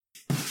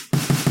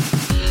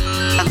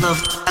I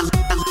loved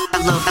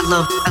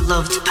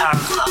Power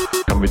Club.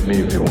 Come with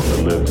me if you want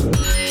to live.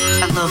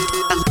 I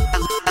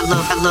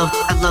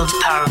loved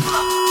Power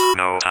Club.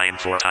 No time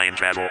for time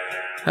travel.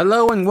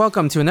 Hello and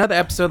welcome to another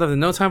episode of the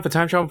No Time for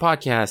Time Travel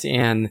podcast.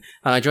 And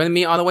joining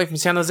me all the way from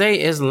San Jose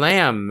is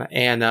Lamb.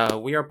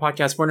 And we are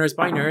podcast for nerds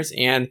by nerds.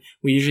 And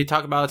we usually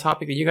talk about a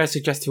topic that you guys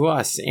suggest to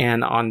us.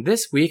 And on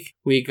this week,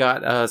 we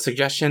got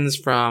suggestions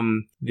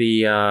from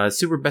the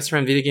Super Best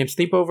Friend Video Game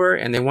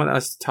Sleepover. And they want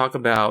us to talk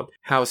about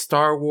how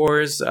Star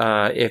Wars,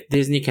 if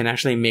Disney can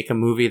actually make a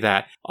movie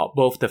that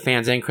both the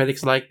fans and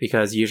critics like,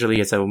 because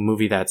usually it's a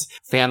movie that's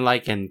fans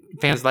like and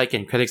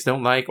critics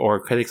don't like, or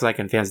critics like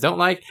and fans don't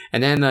like.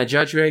 And then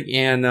Judge Rick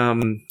and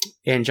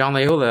John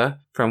Layola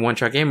from One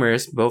Shot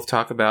Gamers both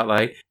talk about,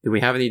 like, do we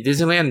have any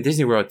Disneyland and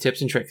Disney World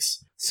tips and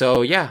tricks?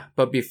 So yeah,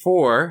 but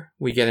before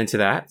we get into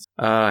that,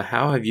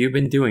 how have you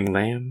been doing,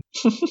 Lamb?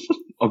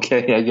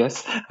 Okay, I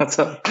guess. What's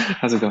up?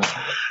 How's it going?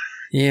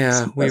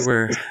 Yeah, we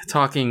were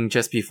talking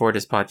just before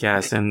this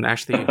podcast, and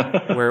actually,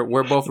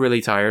 we're both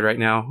really tired right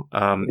now.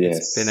 Yes.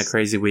 It's been a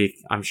crazy week.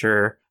 I'm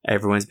sure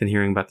everyone's been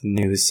hearing about the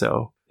news.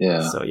 So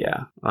Yeah.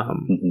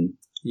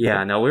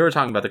 Yeah, no, we were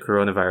talking about the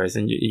coronavirus,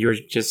 and you were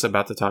just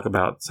about to talk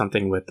about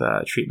something with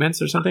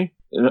treatments or something?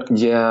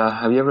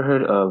 Yeah. Have you ever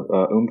heard of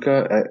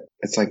UMCA?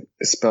 It's like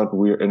spelled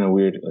weird in a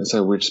weird. It's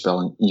a weird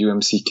spelling.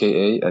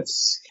 UMCKA.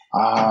 It's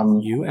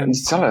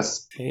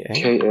UMCKA? KA.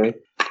 I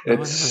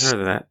haven't heard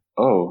of that.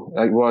 Oh,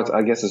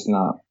 I guess it's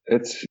not.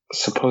 It's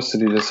supposed to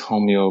be this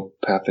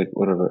homeopathic,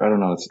 whatever. I don't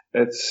know.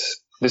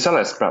 It's they sell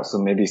it at Sprouts, so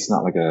maybe it's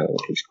not like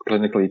it's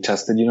clinically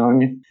tested. You know what I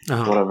mean?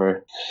 Uh-huh.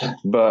 Whatever.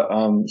 But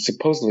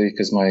supposedly,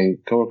 because my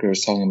coworker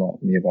was telling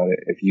me about it,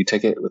 if you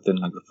take it within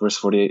like the first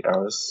 48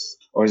 hours,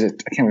 or is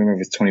it? I can't remember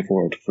if it's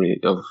 24 or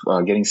 48 of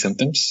getting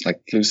symptoms,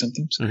 like flu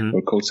symptoms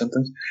or cold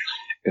symptoms,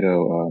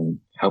 it'll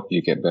help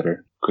you get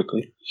better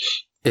quickly.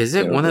 Is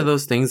it one of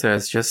those things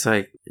that's just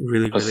like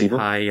really Placebo?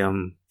 high?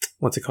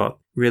 What's it called?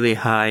 Really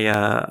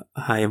high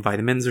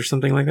vitamins or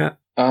something like that?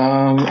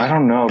 I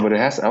don't know, but it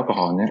has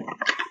alcohol in it.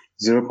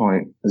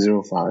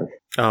 0.05.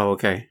 Oh,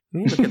 okay.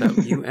 Let me look it up.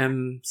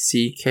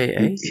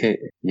 UMCKA?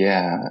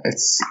 Yeah,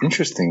 it's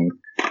interesting.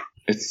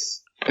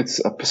 It's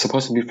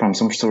supposed to be from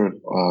some sort of,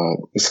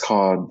 it's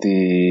called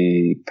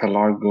the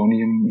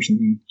pelargonium or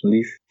something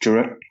leaf.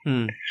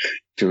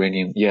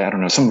 Geranium. Yeah, I don't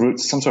know.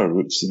 Some sort of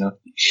roots, you know?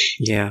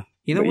 Yeah.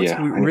 You know But what's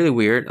yeah, really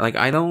weird? Like,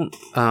 I don't...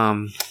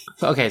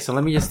 Okay, so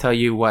let me just tell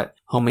you what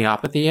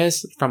homeopathy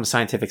is from a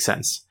scientific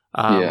sense.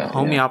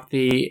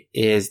 Homeopathy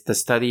is the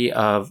study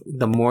of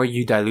the more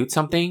you dilute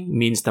something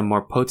means the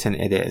more potent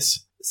it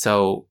is.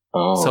 So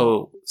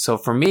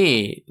for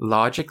me,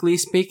 logically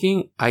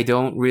speaking, I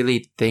don't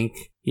really think,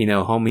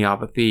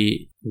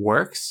 homeopathy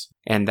works.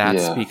 And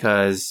that's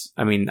because,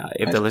 I mean,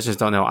 if the listeners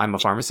don't know, I'm a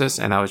pharmacist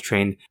and I was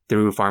trained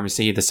through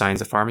pharmacy, the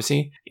science of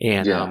pharmacy.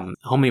 And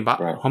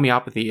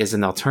homeopathy is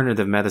an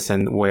alternative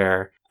medicine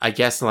where I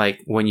guess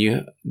like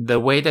the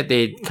way that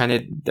they kind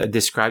of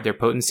describe their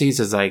potencies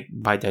is like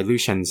by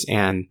dilutions.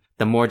 And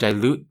the more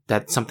dilute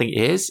that something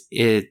is,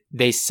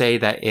 they say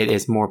that it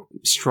is more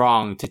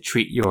strong to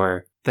treat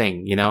your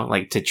thing,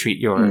 like to treat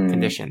your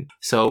condition.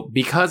 So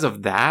because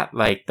of that,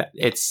 like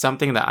it's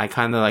something that I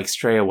kind of like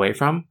stray away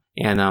from.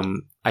 And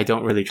I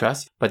don't really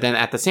trust. But then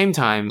at the same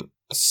time,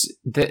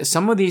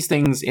 some of these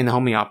things in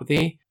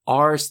homeopathy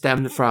are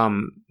stemmed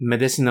from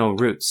medicinal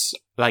roots,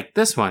 like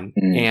this one.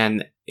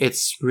 And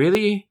it's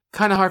really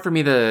kind of hard for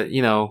me to,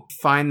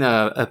 find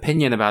an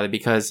opinion about it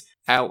because,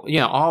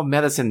 all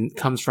medicine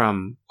comes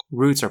from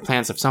roots or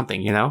plants of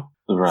something,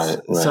 Right.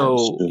 So,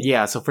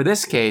 so for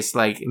this case,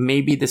 like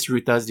maybe this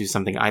root does do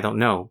something. I don't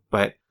know.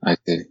 But I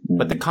see.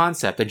 But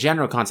the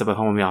general concept of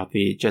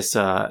homeopathy just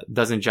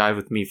doesn't jive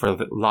with me for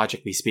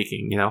logically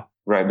speaking,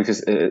 Right,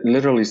 because it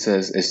literally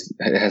says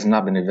it has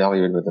not been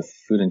evaluated with the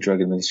Food and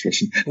Drug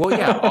Administration. Well,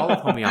 yeah, all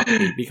of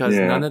homeopathy, because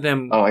none of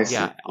them. Oh, I see.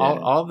 Yeah,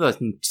 all of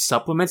the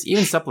supplements,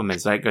 even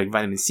supplements like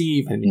vitamin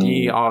C, vitamin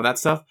D, all of that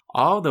stuff,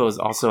 all of those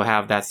also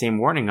have that same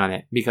warning on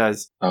it.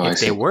 Because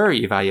if they were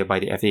evaluated by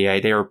the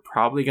FDA, they were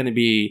probably going to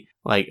be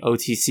like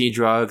OTC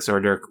drugs,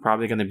 or they're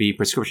probably going to be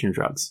prescription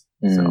drugs.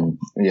 So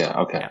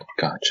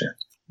Gotcha.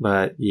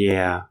 But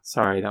yeah,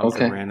 sorry, that was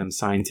a random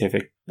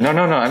scientific. No.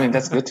 I mean,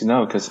 that's good to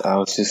know because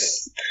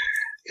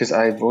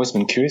I've always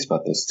been curious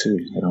about this too.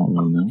 I don't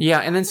know. Yeah,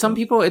 and then some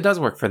people, it does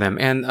work for them.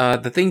 And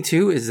the thing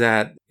too is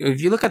that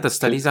if you look at the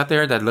studies out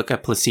there that look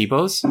at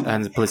placebos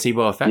and the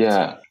placebo effect,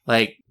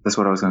 like that's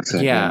what I was going to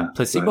say. Yeah,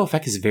 placebo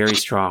effect is very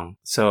strong.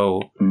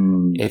 So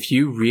if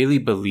you really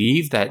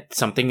believe that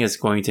something is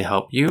going to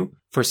help you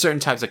for certain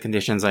types of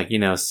conditions, like,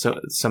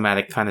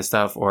 somatic kind of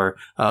stuff or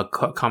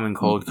common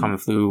cold, common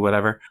flu,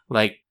 whatever,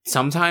 like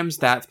sometimes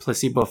that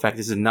placebo effect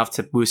is enough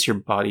to boost your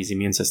body's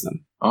immune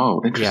system.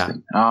 Oh,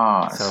 interesting.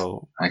 Yeah.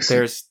 So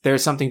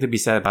there's something to be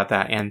said about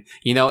that. And,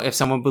 if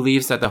someone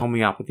believes that the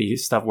homeopathy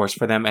stuff works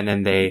for them and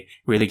then they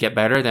really get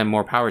better, then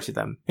more power to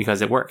them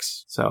because it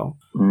works. So.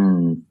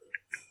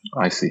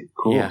 I see.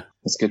 Cool. Yeah.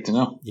 That's good to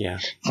know. Yeah.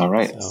 All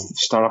right. So-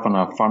 Start off on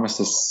a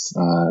pharmacist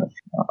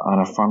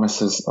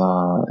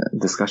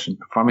discussion.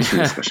 Pharmacy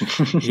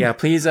discussion. Yeah,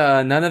 please,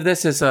 none of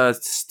this is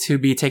to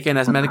be taken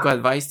as medical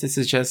advice. This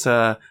is just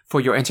for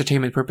your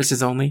entertainment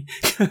purposes only.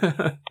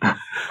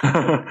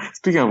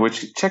 Speaking of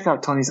which, check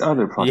out Tony's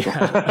other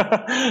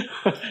podcast.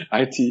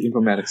 IT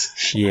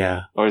Informatics.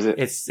 Yeah. Or is it?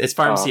 It's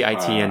pharmacy,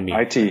 IT, and me.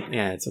 IT.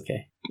 Yeah, it's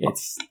okay.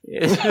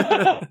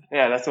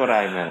 Yeah, that's what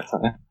I meant.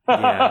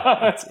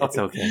 Yeah, it's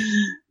okay.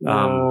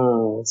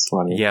 It's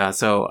funny. Yeah,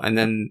 so, and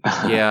then,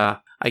 yeah,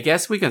 I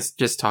guess we can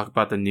just talk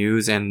about the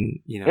news and,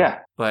 Yeah,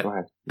 but go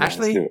ahead. Yeah, let's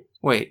do actually, it.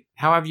 wait,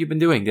 how have you been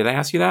doing? Did I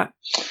ask you that?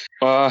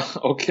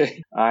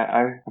 Okay.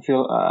 I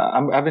feel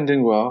I've been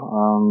doing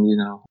well.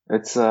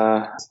 It's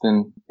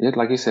been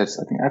like you said.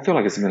 I feel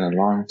like it's been a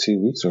long 2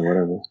 weeks or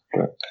whatever.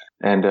 But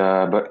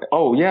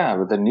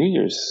the New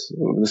Year's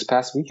this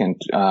past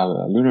weekend,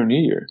 Lunar New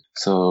Year.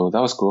 So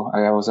that was cool.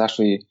 I was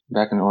actually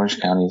back in Orange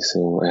County,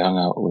 so I hung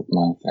out with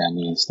my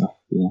family and stuff.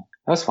 That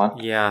was fun.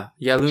 Yeah,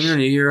 Lunar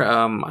New Year.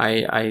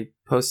 I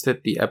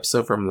posted the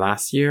episode from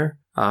last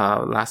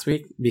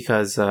week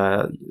because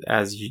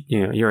as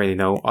you already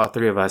know, all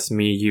three of us,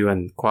 me, you,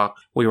 and Kwok,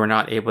 we were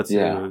not able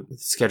to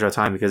schedule a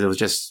time because it was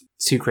just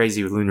too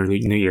crazy with Lunar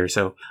New Year.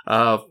 So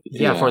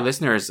for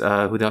listeners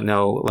who don't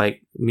know,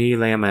 like me,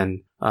 Liam,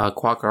 and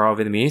Kwok are all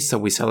Vietnamese, so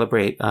we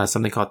celebrate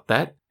something called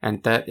Tet,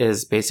 and Tet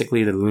is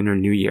basically the Lunar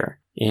New Year.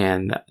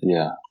 And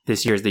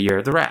this year's the year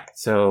of the rat.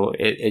 So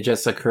it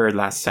just occurred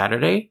last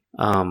Saturday.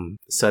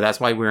 So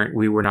that's why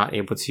we were not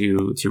able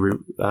to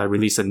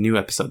release a new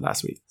episode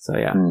last week. So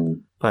yeah.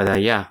 But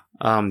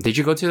did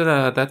you go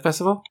to that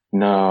festival?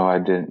 No, I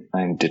didn't.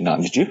 I did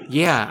not. Did you?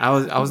 Yeah,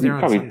 I was there on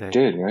probably Sunday.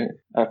 did, right?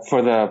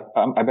 For the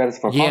I bet it's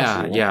for pharmacy.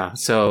 Right? Yeah.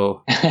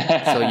 So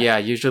yeah,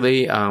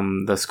 usually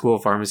the school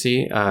of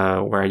pharmacy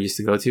where I used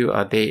to go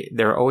to,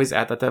 they're always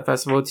at that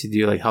festival to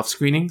do like health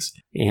screenings,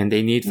 and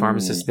they need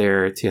pharmacists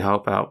there to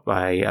help out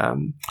by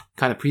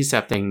kind of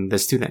precepting the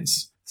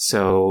students.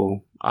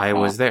 So I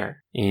was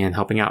there and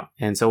helping out,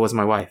 and so was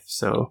my wife.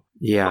 So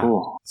yeah.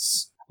 Cool.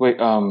 Wait,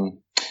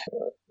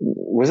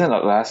 wasn't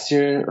it last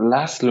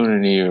Lunar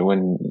New Year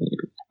when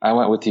I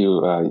went with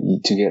you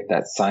to get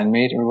that sign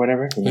made or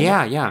whatever?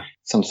 Remember? Yeah.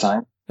 Some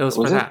sign? It was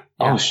for that.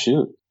 Yeah. Oh,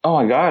 shoot. Oh,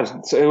 my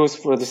God. So it was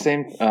for the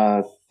same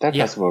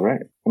festival,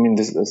 right? I mean,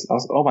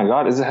 oh, my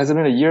God. Has it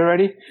been a year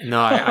already? No,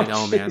 I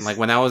know, man. Like,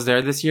 when I was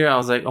there this year, I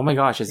was like, oh, my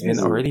gosh, it's been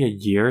already a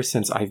year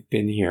since I've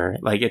been here.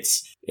 Like,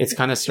 it's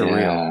kind of surreal.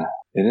 Yeah,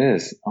 it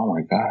is. Oh,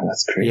 my God.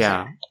 That's crazy.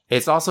 Yeah.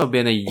 It's also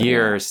been a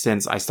year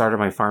since I started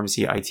my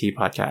pharmacy IT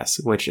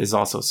podcast, which is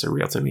also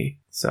surreal to me.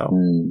 So,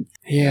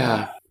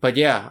 yeah. But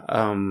yeah,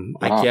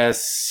 I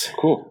guess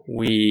cool.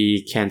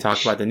 We can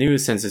talk about the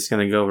news since it's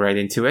going to go right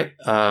into it.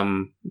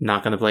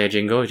 Not going to play a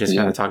jingle, just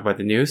going to talk about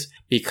the news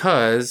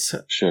because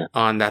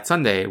on that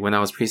Sunday when I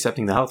was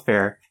precepting the health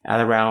fair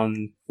at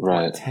around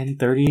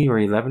 10:30 or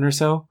 11 or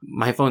so,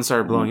 my phone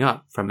started blowing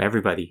up from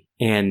everybody.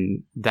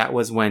 And that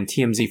was when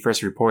TMZ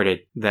first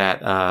reported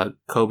that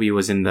Kobe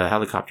was in the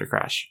helicopter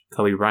crash,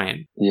 Kobe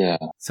Bryant. Yeah.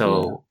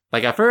 So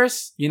like at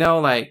first,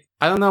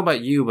 I don't know about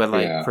you, but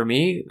like for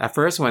me, at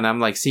first when I'm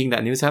like seeing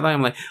that news headline,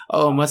 I'm like,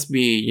 oh, it must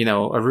be,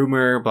 a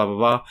rumor, blah, blah,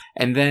 blah.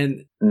 And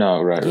then,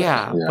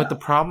 but the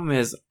problem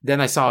is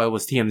then I saw it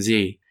was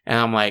TMZ and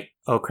I'm like,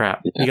 oh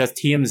crap. Yeah. Because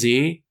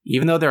TMZ,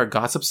 even though they're a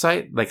gossip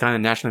site, like kind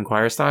of National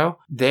Enquirer style,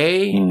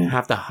 they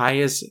have the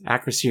highest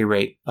accuracy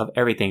rate of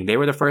everything. They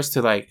were the first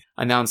to like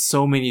announce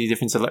so many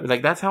different,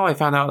 like that's how I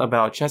found out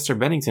about Chester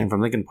Bennington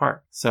from Linkin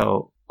Park.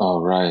 So. Oh,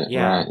 right.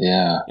 Yeah.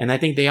 And I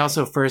think they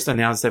also first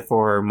announced it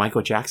for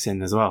Michael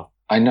Jackson as well.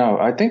 I know.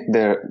 I think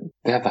they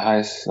have the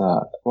highest,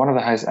 one of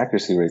the highest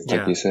accuracy rates,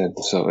 like you said.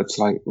 So it's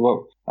like,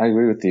 well, I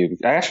agree with you.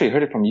 I actually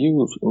heard it from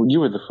you.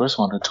 You were the first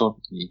one who told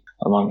me,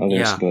 among others.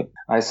 Yeah. But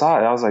I saw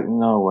it. I was like,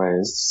 no way.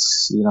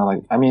 It's,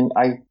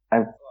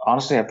 I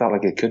honestly, I thought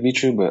like it could be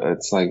true, but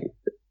it's like,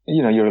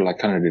 you're like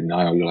kind of in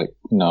denial. You're like,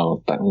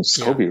 no, that means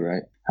Kobe,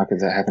 right? How could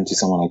that happen to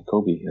someone like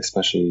Kobe,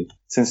 especially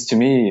since to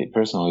me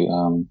personally,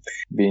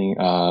 being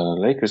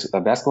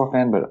a basketball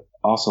fan, but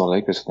also a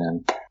Lakers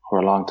fan for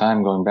a long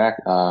time going back,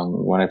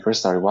 when I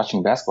first started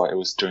watching basketball, it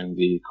was during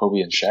the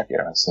Kobe and Shaq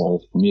era. So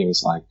for me, it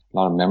was like a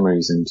lot of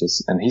memories and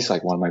he's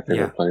like one of my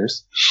favorite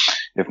players,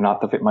 if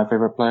not my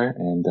favorite player.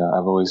 And,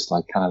 I've always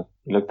like kind of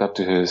looked up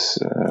to his,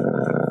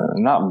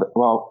 not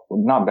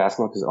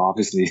basketball because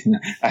obviously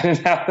I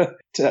didn't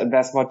have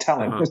basketball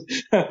talent,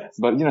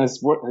 but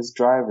his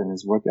drive and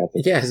his work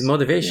ethic. Yeah, his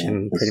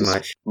motivation, pretty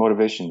much.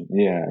 Motivation,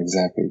 yeah,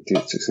 exactly.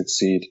 To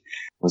succeed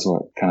was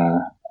what kind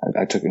of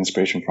I took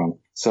inspiration from.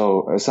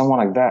 So someone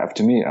like that,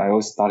 to me, I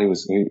always thought he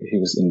was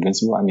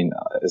invincible. I mean,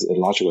 as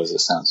illogical as it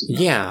sounds.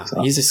 Yeah,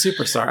 so. He's a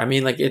superstar. I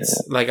mean, like it's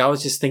like I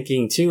was just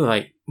thinking too,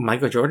 like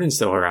Michael Jordan's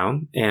still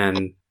around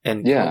and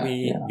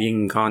Kobe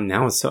being gone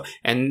now. So,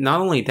 and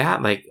not only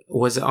that, like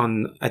was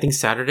on, I think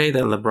Saturday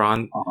that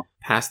LeBron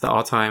passed the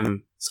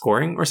all-time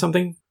scoring or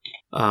something.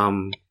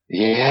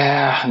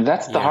 Yeah,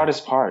 that's the Yeah.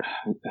 hardest part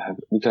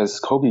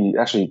because Kobe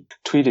actually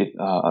tweeted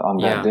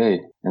on that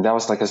day, and that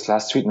was like his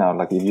last tweet. Now,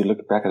 like if you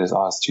look back at his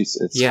tweets,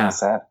 it's kind of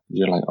sad.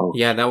 You're like, oh,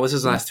 yeah, that was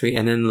his last tweet.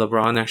 And then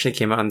LeBron actually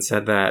came out and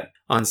said that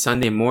on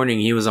Sunday morning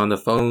he was on the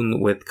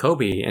phone with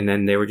Kobe, and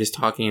then they were just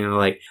talking and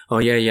like, oh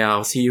yeah,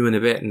 I'll see you in a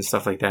bit and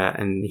stuff like that.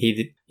 And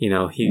he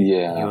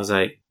was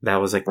like, that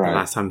was like the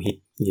last time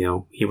he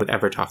would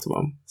ever talk to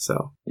him.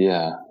 So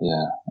yeah,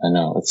 I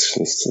know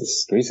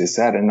it's crazy,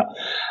 sad, and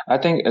I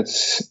think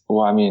it's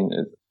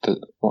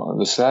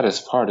the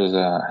saddest part is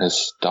that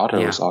his daughter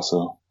was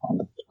also on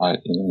the flight.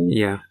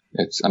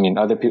 It's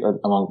other people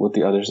among with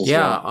the others as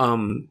well.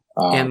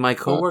 And my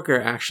coworker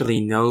actually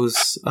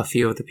knows a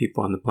few of the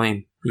people on the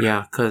plane.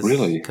 Yeah,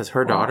 because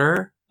her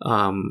daughter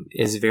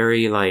is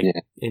very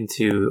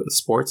into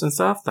sports and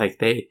stuff. Like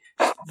they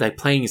like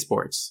playing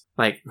sports.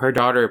 Like her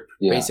daughter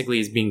basically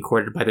is being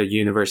courted by the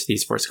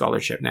universities for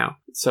scholarship now.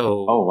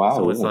 So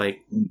So it's like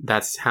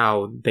that's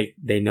how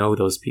they know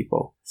those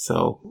people.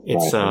 So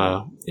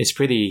it's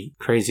pretty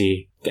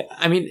crazy.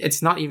 I mean,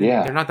 it's not even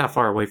they're not that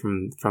far away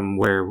from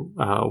where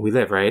we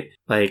live, right?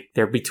 Like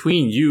they're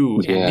between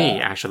you and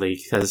me actually,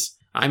 because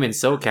I'm in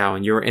SoCal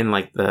and you're in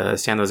like the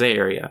San Jose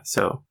area.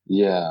 So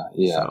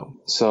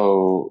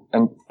So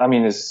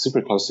it's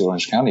super close to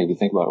Orange County if you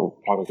think about it,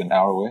 probably like an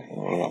hour away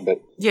or a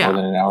bit more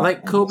than an hour.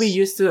 Like Kobe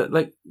used to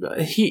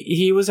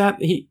he was at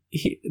the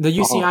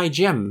UCI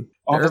gym.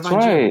 Oh, that's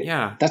right. Gym.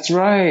 Yeah, that's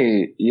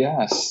right.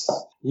 Yes,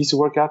 he used to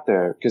work out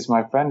there because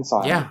my friend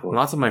saw him. Yeah,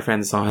 lots of my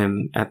friends saw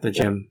him at the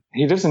gym.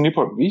 He lives in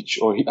Newport Beach,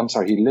 he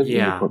lived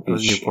in Newport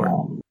Beach.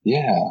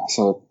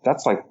 So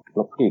that's like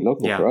pretty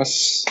local for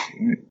us.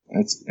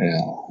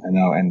 I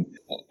know, and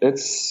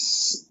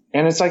it's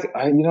like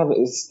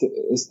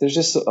there's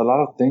just a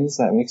lot of things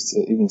that makes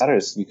it even better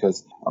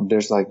because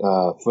there's like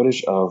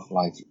footage of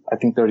like I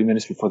think 30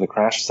 minutes before the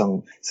crash,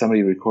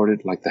 somebody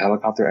recorded like the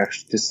helicopter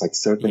actually just like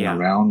circling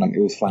around, like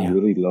it was flying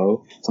really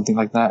low, something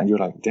like that, and you're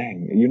like,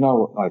 dang,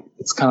 like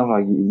it's kind of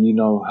like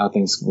how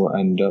things will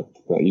end up,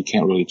 but you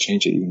can't really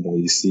change it, even though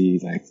you see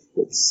like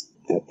it's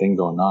that thing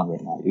going on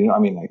right now.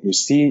 Like you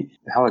see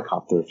the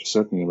helicopter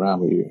circling around,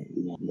 but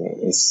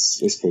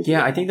it's crazy.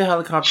 Yeah, I think the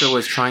helicopter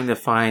was trying to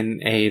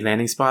find a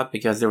landing spot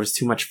because there was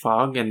too much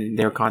fog and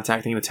they were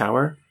contacting the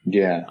tower.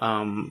 Yeah.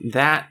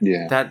 That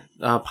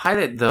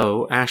pilot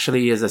though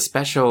actually is a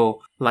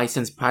special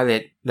licensed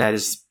pilot that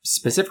is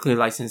specifically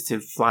licensed to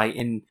fly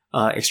in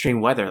extreme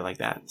weather like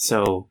that.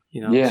 So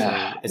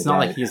so it's not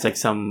like he's like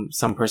some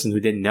person who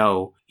didn't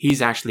know.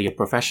 He's actually a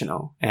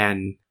professional,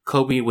 and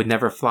Kobe would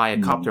never fly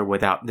a copter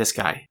without this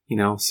guy.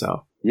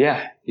 So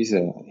yeah, he's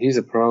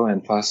a pro,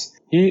 and plus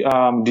he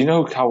do you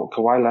know who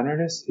Kawhi Leonard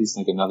is? He's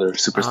like another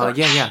superstar.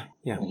 Yeah.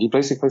 He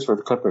basically plays for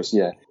the Clippers.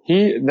 Yeah,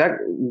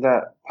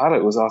 that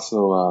pilot was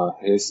also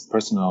his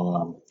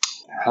personal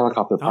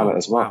helicopter pilot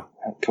as well.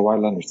 Wow. Kawhi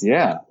Leonard.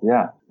 Yeah.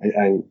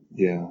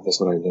 That's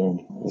what I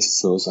learned.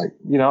 So it's like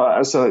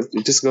so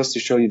it just goes to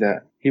show you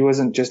that he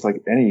wasn't just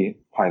like any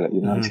pilot.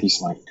 He's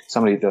like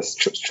somebody that's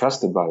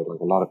trusted by like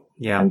a lot of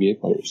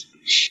NBA players.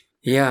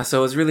 Yeah,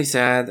 so it's really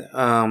sad.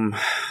 I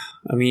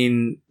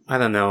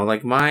don't know.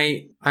 Like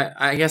I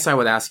guess I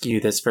would ask you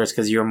this first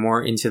because you're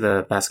more into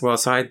the basketball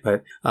side.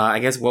 But I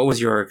guess what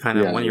was your kind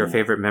of one of your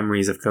favorite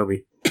memories of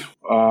Kobe?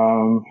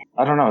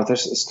 I don't know.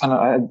 It's kind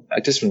of I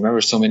just remember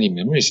so many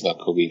memories about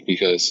Kobe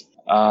because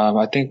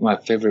I think my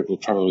favorite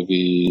would probably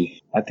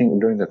be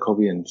during the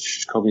Kobe and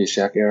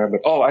Shaq era.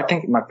 But I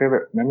think my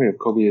favorite memory of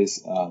Kobe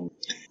is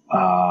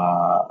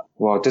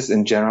just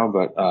in general,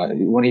 but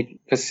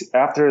because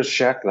after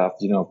Shaq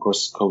left, of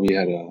course, Kobe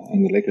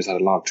and the Lakers had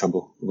a lot of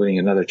trouble winning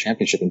another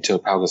championship until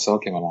Pau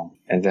Gasol came along.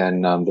 And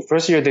then the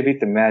first year they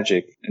beat the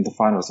Magic in the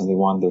finals and they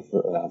won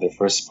their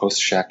first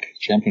post-Shaq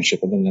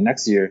championship. And then the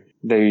next year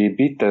they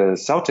beat the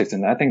Celtics,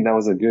 and I think that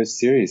was a good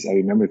series. I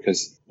remember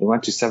because they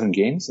went to 7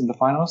 games in the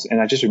finals,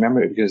 and I just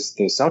remember it because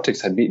the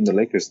Celtics had beaten the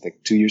Lakers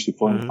like 2 years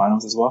before in the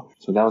finals as well.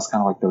 So that was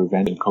kind of like the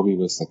revenge, and Kobe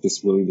was like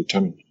just really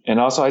determined. And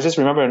also I just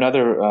remember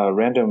another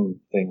random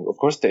thing. Of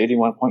course, the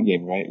 81-point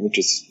game, right? Which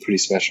is pretty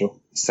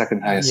special.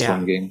 Second highest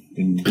scoring game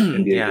in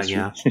NBA history.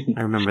 Yeah,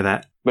 I remember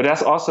that. But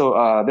that's also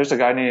there's a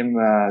guy named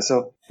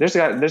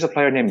there's a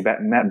player named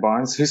Matt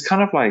Barnes who's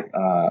kind of like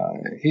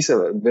he's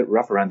a bit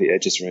rough around the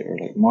edges, right? Or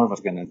like more of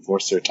like an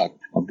enforcer type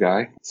of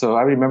guy. So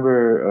I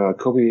remember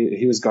Kobe,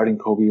 he was guarding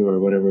Kobe or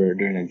whatever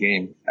during a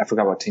game. I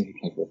forgot what team he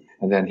played for.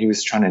 And then he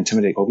was trying to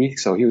intimidate Kobe.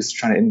 So he was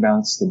trying to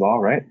inbounds the ball,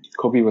 right?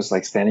 Kobe was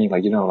like standing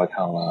like like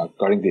how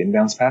guarding the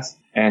inbounds pass.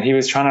 And he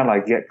was trying to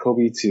like get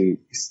Kobe to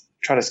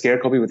try to scare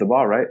Kobe with the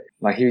ball, right?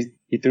 Like he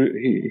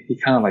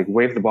kind of like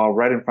waved the ball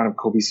right in front of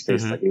Kobe's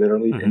face, like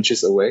literally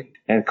inches away.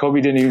 And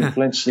Kobe didn't even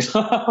flinch.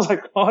 I was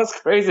like, oh, that's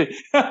crazy.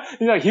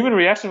 Like human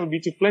reaction would be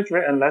to flinch,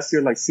 right? Unless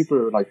you're like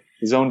super like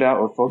zoned out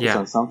or focused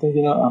on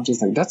something, I'm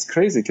just like, that's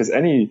crazy. Cause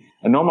any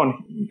normal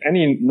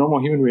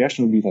human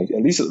reaction would be like,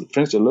 at least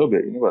flinch a little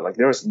bit, but like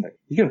there was like,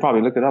 you can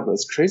probably look it up, but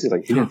it's crazy.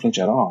 Like he didn't flinch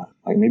at all.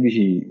 Like maybe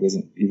he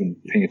wasn't even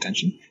paying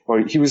attention, or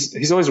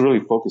he's always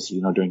really focused,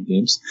 during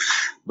games.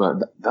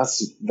 But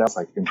that's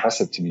like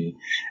impressive to me.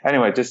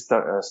 Anyway, it just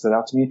stood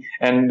out to me.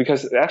 And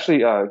because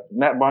actually,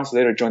 Matt Barnes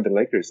later joined the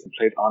Lakers and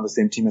played on the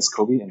same team as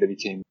Kobe, and they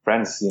became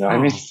friends, what I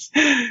mean?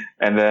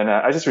 And then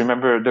I just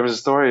remember there was a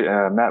story,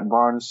 Matt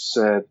Barnes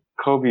said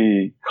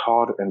Kobe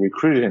called and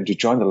recruited him to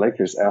join the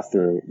Lakers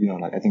after,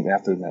 I think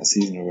after that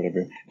season or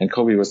whatever. And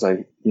Kobe was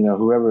like,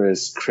 whoever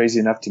is crazy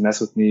enough to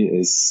mess with me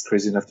is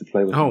crazy enough to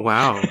play with me. Oh,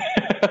 wow.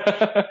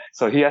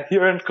 So he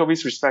earned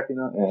Kobe's respect,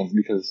 and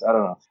because, I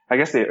don't know, I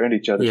guess they earned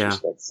each other's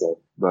respect. So,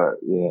 but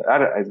yeah,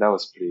 that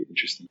was pretty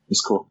interesting. It's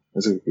cool.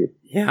 It's really good.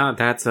 Yeah,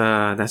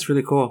 that's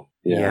really cool.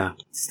 Yeah.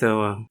 Still,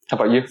 how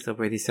about you? Still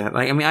pretty sad.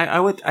 Like, I mean,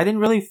 I didn't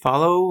really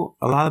follow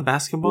a lot of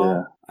basketball.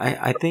 Yeah.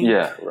 I think.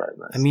 Yeah, right.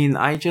 I mean,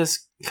 I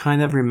just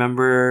kind of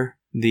remember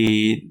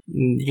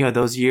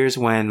those years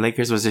when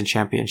Lakers was in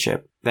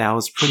championship. That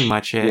was pretty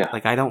much it. Yeah.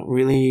 Like, I don't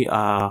really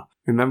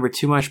remember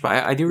too much, but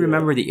I do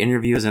remember the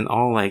interviews and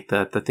all, like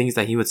the things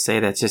that he would say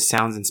that just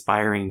sounds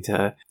inspiring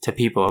to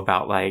people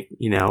about, like,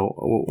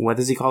 what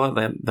does he call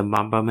it? The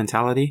Mamba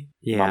mentality?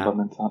 Yeah. Mamba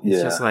mentality.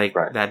 It's just like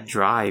that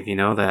drive,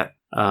 that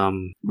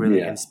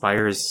really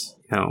inspires,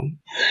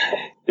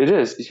 It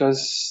is,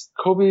 because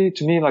Kobe,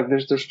 to me, like,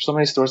 there's so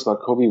many stories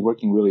about Kobe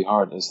working really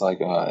hard. It's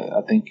like,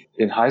 I think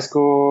in high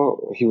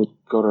school, he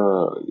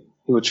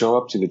would show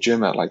up to the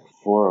gym at like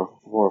 4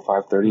 or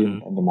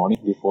 5:30 in the morning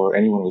before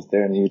anyone was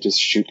there, and he would just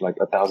shoot like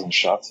 1,000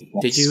 shots.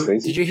 Did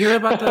you hear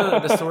about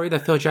the story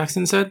that Phil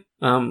Jackson said?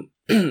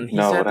 He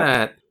said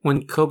that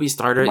when Kobe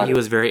started, he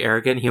was very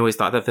arrogant. He always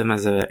thought of him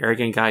as an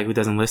arrogant guy who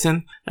doesn't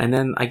listen. And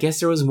then I guess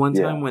there was one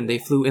time when they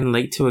flew in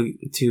late to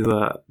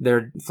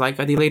their flight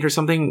got delayed or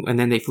something, and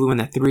then they flew in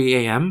at 3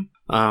 a.m.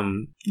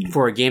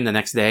 For a game the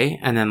next day.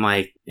 And then,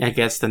 like, I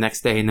guess the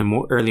next day in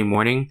the early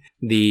morning,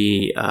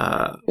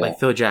 like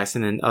Phil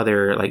Jackson and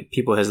other like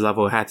people his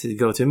level had to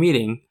go to a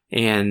meeting,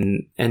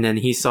 and then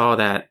he saw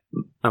that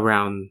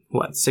around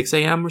 6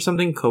 a.m. or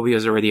something, Kobe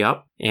was already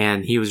up,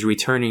 and he was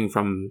returning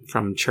from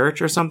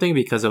church or something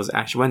because it was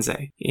Ash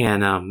Wednesday,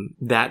 and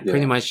that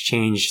pretty much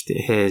changed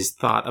his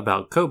thought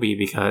about Kobe,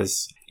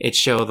 because it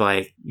showed,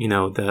 like,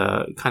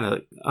 the kind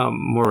of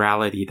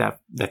morality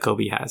that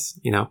Kobe has.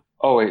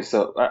 Oh wait,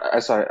 so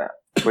sorry.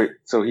 Wait,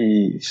 so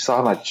he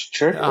saw him at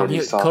church? Or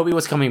Kobe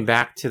was coming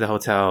back to the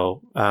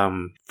hotel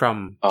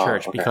from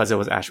church because it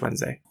was Ash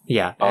Wednesday.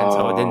 Yeah, and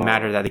so it didn't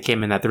matter that it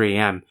came in at 3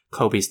 a.m.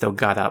 Kobe still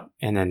got up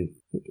and then,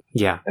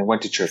 and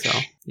went to church. So,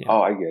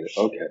 Oh, I get it.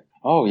 Okay.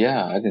 Oh,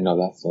 yeah, I didn't know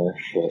that story.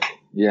 But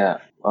yeah.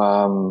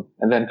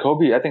 And then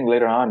Kobe, I think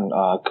later on,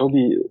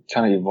 Kobe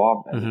kind of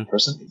evolved as a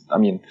person. I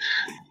mean,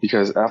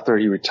 because after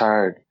he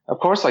retired, of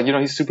course, like,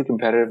 he's super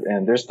competitive,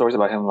 and there's stories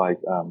about him, like,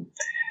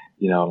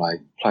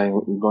 like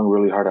going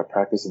really hard at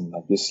practice and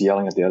like just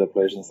yelling at the other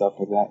players and stuff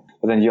like that.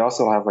 But then you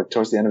also have, like,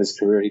 towards the end of his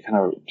career, he kind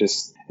of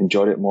just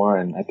enjoyed it more.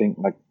 And I think,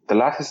 like,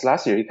 his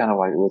last year, he kind of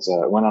like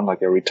went on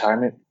like a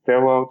retirement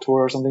farewell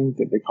tour or something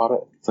that they called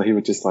it. So he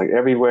would just, like,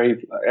 every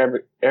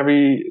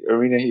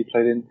arena he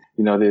played in,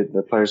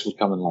 the players would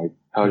come and like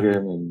hug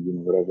him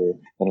and whatever,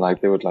 and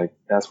like they would like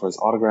ask for his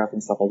autograph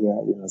and stuff like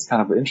that. It's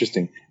kind of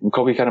interesting. And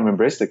Kobe kind of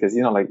embraced it, because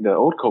like the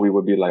old Kobe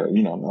would be like,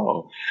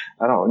 no,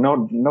 I don't,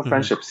 no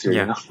friendships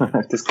here,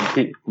 just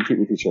compete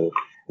with each other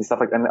and stuff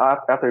like. And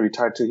after he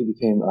retired too, he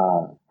became.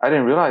 I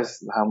didn't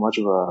realize how much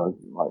of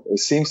it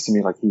seems to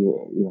me like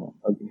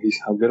he's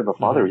how good of a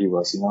father he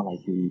was. Like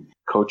he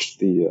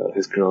coached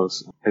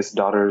his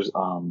daughter's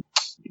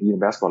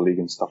basketball league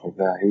and stuff like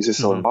that. He was just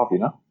so involved,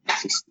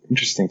 It's just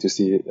interesting to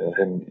see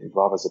him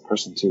evolve as a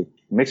person too.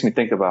 It makes me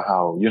think about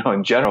how,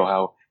 in general,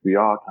 how we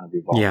all kind of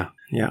evolve.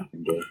 Yeah.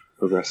 And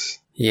progress.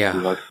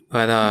 Yeah.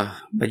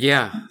 But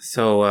yeah.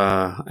 So,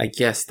 I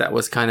guess that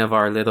was kind of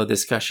our little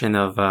discussion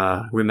of,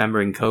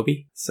 remembering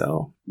Kobe.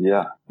 So.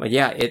 Yeah. But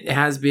yeah, it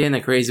has been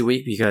a crazy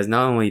week, because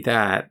not only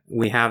that,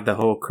 we have the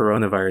whole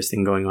coronavirus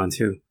thing going on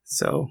too.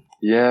 So.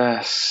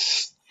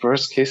 Yes.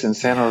 First case in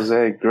San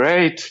Jose.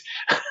 Great.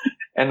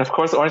 And of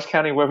course, Orange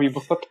County, where we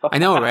both are. I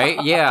know,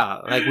 right? Yeah.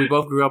 Like, we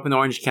both grew up in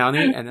Orange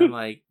County, and then,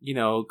 like,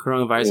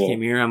 coronavirus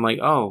came here. I'm like,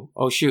 oh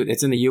shoot,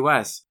 it's in the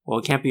U.S. Well,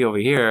 it can't be over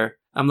here.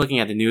 I'm looking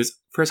at the news.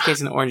 First case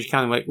in Orange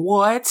County. I'm like,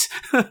 what?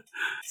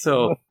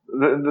 So.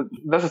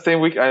 That's the same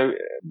week.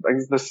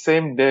 The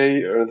same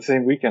day or the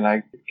same weekend,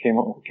 I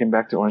came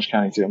back to Orange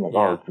County too. I'm like,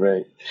 oh,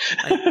 great.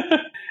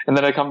 And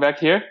then I come back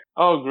here.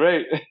 Oh,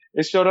 great.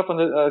 It showed up on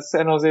the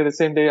San Jose the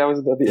same day I was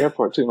at the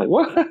airport too. I'm like,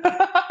 what?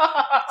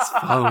 It's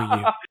following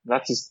you.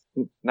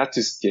 Not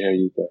to scare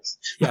you guys.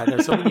 Yeah,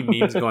 there's so many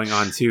memes going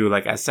on too.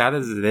 Like, as sad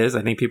as it is,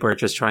 I think people are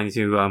just trying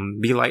to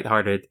be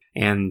lighthearted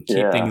and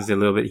keep things a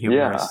little bit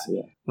humorous.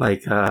 Yeah.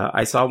 Like,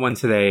 I saw one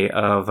today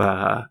of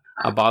a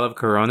bottle of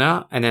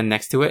Corona, and then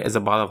next to it is a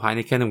bottle of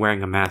Heineken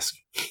wearing a mask.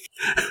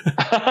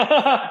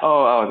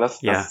 oh, that's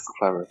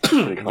clever. That's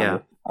pretty clever. Yeah.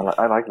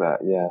 I like that.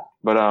 Yeah.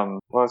 But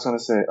what I was going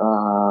to say,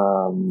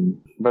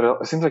 but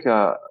it seems like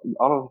all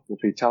of the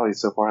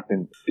fatalities so far have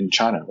been in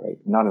China, right?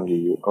 Not in the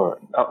EU, or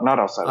not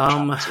outside of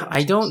China.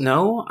 I don't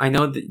know. I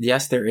know that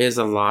yes, there is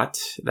a lot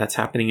that's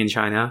happening in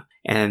China,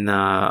 and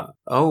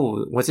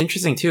what's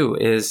interesting too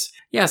is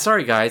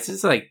sorry guys,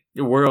 it's like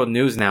world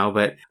news now,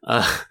 but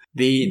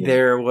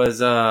there was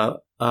a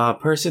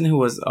person who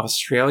was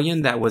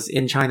Australian that was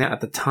in China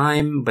at the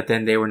time, but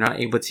then they were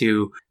not able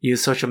to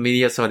use social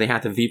media, so they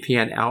had to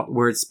VPN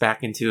outwards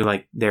back into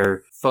like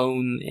their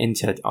phone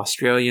into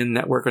Australian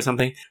network or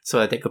something, so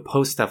that they could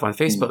post stuff on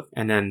Facebook.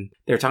 And then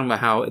they're talking about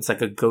how it's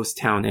like a ghost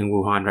town in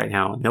Wuhan right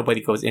now.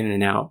 Nobody goes in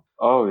and out.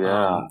 Oh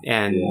yeah,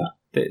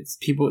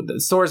 the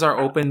stores are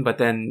open, but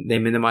then they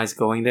minimize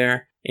going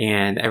there.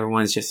 And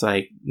everyone's just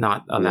like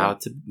not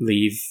allowed to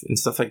leave and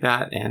stuff like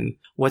that. And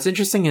what's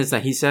interesting is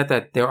that he said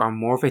that there are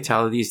more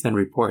fatalities than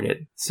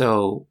reported.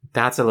 So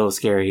that's a little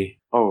scary.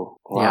 Oh,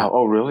 wow. Yeah.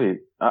 Oh, really?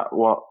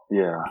 Well,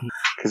 yeah.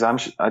 Because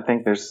I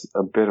think there's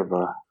a bit of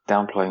a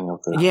downplaying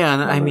of the... Yeah,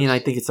 and I mean, I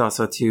think it's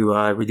also to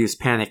reduce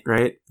panic,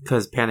 right?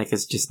 Because panic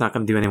is just not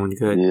going to do anyone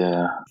good.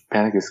 Yeah.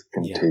 Panic is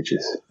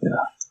contagious. Yeah.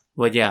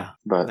 Well, yeah.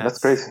 But that's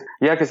crazy.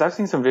 Yeah, because I've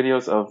seen some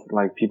videos of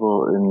like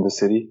people in the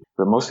city,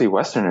 but mostly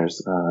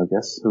Westerners, I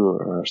guess, who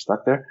are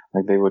stuck there.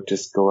 Like they would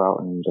just go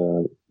out and,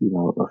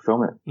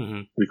 film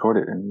it, record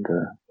it, and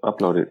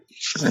upload it.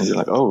 And you're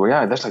like, oh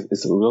yeah, that's like,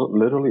 it's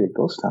literally a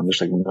ghost town.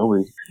 There's like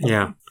nobody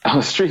on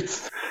the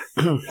streets.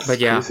 But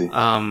yeah, crazy.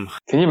 Can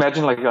you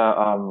imagine like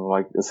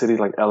a city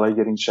like LA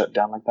getting shut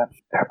down like that?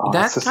 Oh,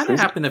 that kind of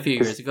happened a few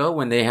years ago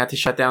when they had to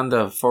shut down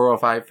the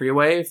 405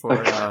 freeway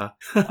for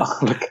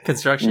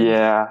construction.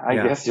 Yeah, I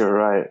guess you're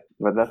right.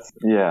 But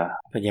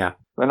But yeah.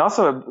 And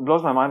also, it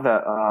blows my mind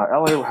that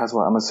LA has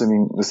what? I'm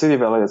assuming the city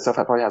of LA itself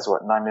probably has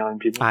what, 9 million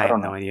people? I have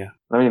no idea.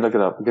 Let me look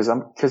it up because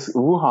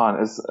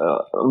Wuhan is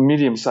a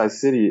medium-sized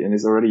city and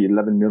is already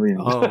 11 million.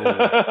 Oh,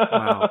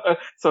 wow.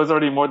 So it's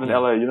already more than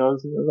LA. You know,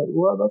 so I was like,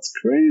 wow, that's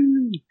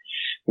crazy.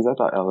 Because I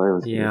thought LA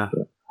was big,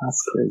 but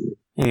that's crazy.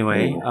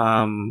 Anyway,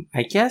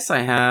 I guess I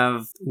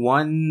have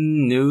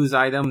one news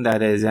item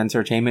that is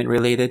entertainment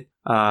related.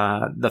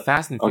 The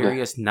Fast and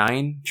Furious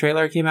 9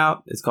 trailer came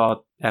out. It's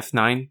called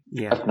F9.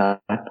 Yeah. F9.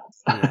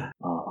 Yeah.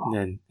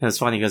 And it was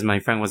funny because my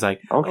friend was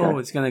like, oh,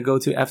 it's going to go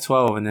to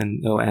F12 and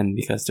then it'll end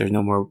because there's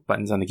no more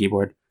buttons on the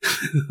keyboard.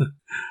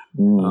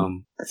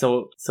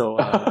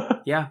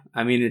 Yeah,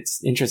 I mean,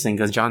 it's interesting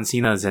because John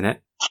Cena's in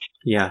it.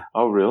 Yeah.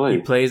 Oh, really?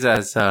 He plays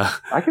as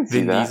I can see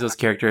Vin that. Diesel's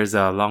character's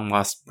long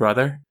lost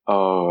brother.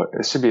 Oh,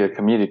 it should be a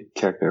comedic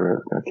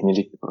character.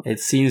 It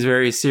seems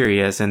very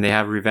serious, and they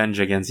have revenge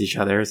against each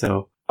other.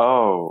 So.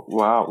 Oh,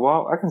 wow.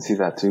 Well, I can see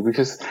that too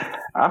because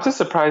I'm just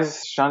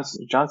surprised John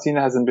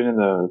Cena hasn't been in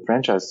the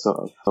franchise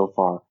so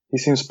far. He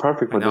seems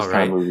perfect for this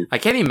kind of movie. I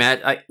can't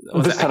imagine. I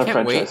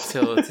can't wait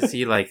to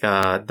see like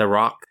The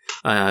Rock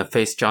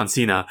face John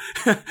Cena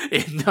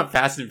in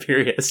Fast and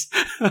Furious.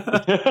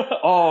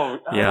 I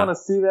want to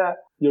see that.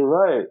 You're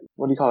right.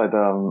 What do you call it?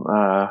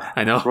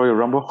 I know. Royal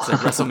Rumble. It's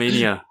like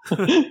WrestleMania.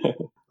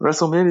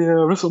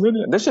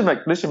 WrestleMania. They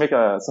should make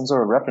some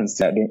sort of reference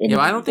to that.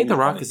 I don't think The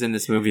Rock is in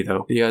this movie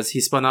though, because he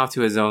spun off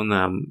to his own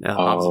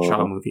Hobbs and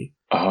Shaw movie.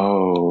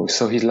 Oh,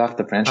 so he left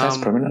the franchise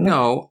permanently?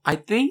 No, I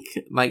think,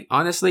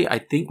 honestly, I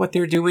think what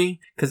they're doing,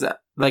 because,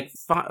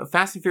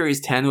 Fast and Furious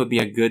 10 would be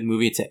a good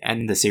movie to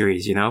end the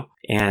series, you know?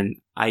 And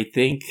I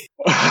think...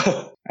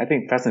 I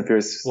think Fast and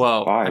Furious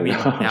 5. I mean,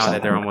 now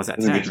that they're almost at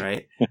 10,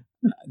 right?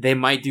 They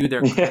might do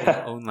their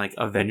own,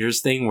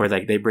 Avengers thing where,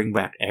 they bring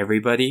back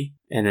everybody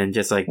and then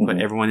just, put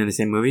everyone in the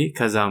same movie.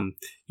 Because,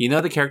 you know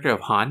the character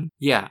of Han?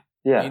 Yeah.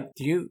 Yeah.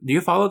 Do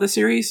you follow the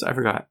series? I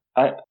forgot.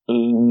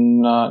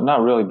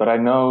 Not really, but I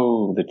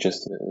know the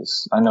gist of it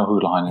is. I know who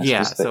Han is.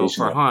 Yeah, so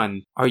for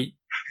Han,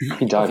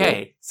 he died. Okay,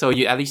 right? so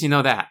at least you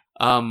know that.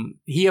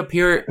 He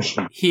appeared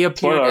at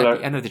the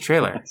end of the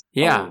trailer.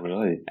 Yeah. Oh,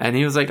 really? And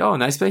he was like, "Oh,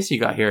 nice place you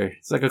got here.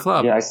 It's like a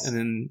club." Yeah, and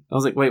then I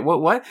was like, "Wait,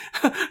 what?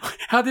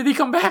 How did he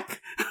come back?"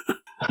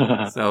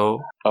 So.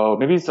 Oh,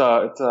 maybe it's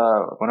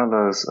one of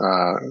those.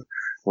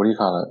 What do you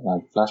call it?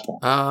 Flashback?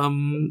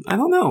 I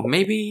don't know.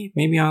 Maybe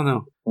I don't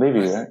know.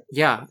 Maybe, right?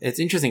 Yeah, it's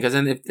interesting because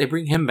then if they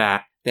bring him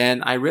back,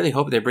 then I really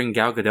hope they bring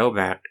Gal Gadot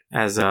back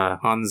as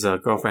Han's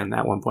girlfriend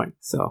at one point.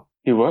 So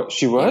she was.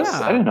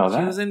 Yeah, I didn't know that.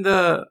 She was in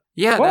the.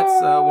 Yeah, what?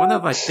 That's one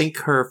of I think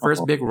her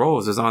first big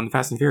roles is on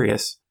Fast and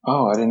Furious.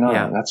 Oh, I didn't know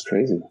that. That's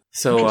crazy.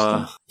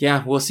 So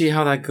we'll see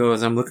how that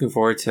goes. I'm looking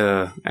forward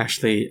to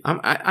actually.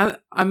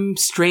 I'm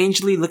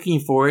strangely looking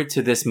forward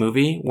to this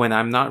movie when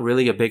I'm not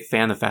really a big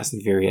fan of Fast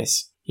and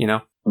Furious. You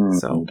know.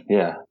 So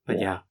yeah, but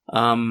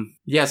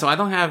so I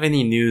don't have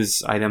any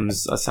news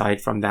items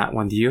aside from that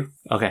one. Do you?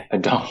 Okay, I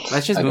don't.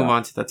 Let's just move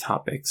on to the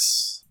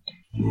topics.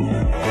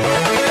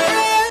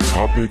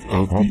 Topic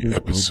of the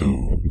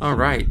episode. All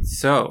right,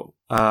 so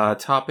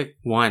topic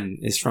 1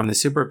 is from the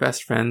Super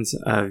Best Friends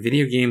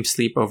Video Game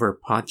Sleepover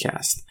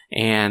podcast,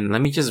 and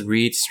let me just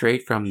read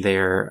straight from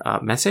their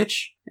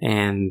message.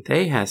 And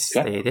they have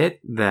stated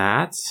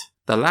that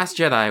The Last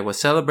Jedi was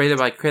celebrated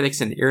by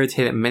critics and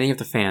irritated many of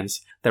the fans.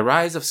 The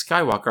Rise of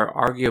Skywalker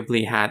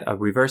arguably had a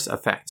reverse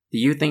effect. Do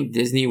you think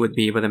Disney would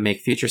be able to make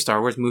future Star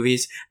Wars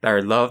movies that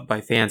are loved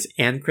by fans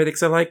and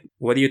critics alike?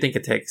 What do you think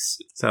it takes?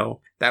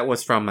 So that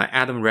was from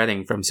Adam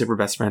Redding from Super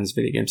Best Friends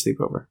Video Game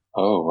Sleepover.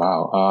 Oh,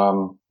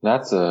 wow.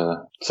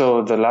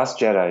 So The Last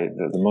Jedi, is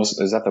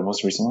that the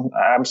most recent one?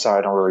 I'm sorry,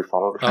 I don't really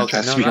follow the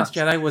franchise. Okay, no, Last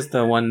Jedi was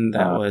the one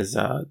that was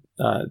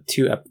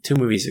two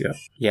movies ago.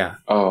 Yeah.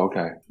 Oh,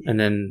 okay. And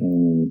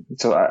then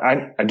so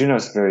I do know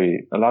it's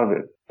a lot of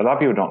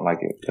people don't like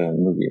it, the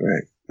movie,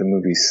 right? The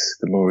more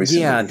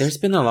recent movies. There's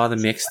been a lot of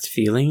mixed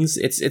feelings.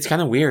 It's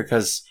kind of weird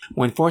because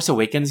when Force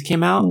Awakens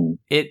came out,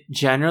 it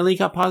generally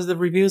got positive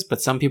reviews, but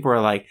some people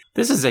are like,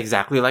 this is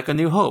exactly like A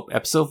New Hope,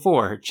 Episode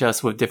 4,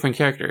 just with different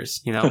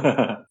characters, you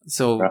know?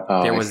 So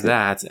there was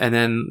that. And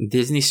then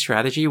Disney's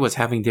strategy was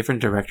having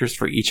different directors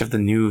for each of the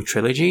new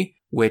trilogy,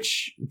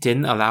 which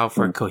didn't allow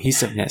for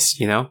cohesiveness,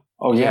 you know?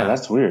 Oh, yeah,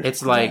 that's weird.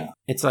 It's like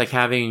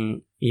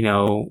having, you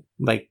know,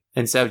 like,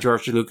 instead of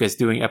George Lucas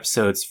doing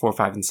episodes 4,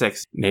 5, and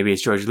 6, maybe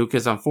it's George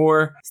Lucas on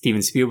 4,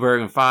 Steven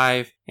Spielberg on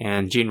 5,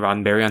 and Gene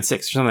Roddenberry on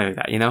 6, or something like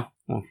that, you know?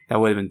 Well, that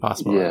would have been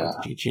possible. Yeah.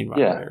 Gene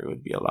Roddenberry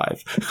would be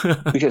alive.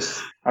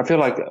 Because I feel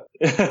like...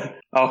 okay.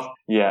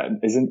 Yeah.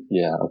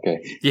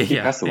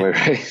 That's the way,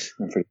 right?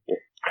 I'm pretty sure.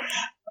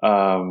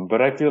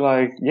 But I feel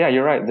like,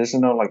 you're right. There's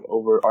no like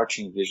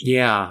overarching vision.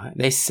 Yeah,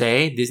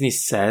 Disney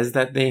says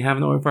that they have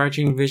an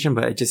overarching vision,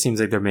 but it just seems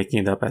like they're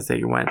making it up as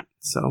they went.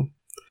 So...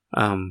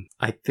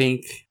 I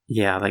think,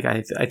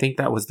 I think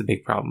that was the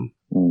big problem.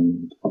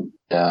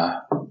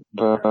 Yeah.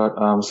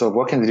 But, so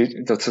what can they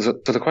do? So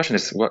the question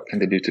is, what can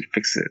they do to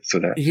fix it so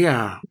that,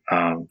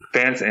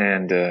 fans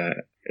and,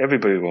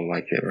 everybody will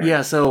like it, right?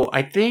 Yeah. So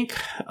I think,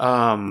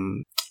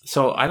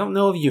 so I don't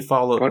know if you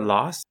followed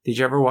Lost. Did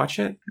you ever watch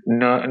it?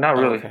 No, not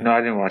really. Okay. No, I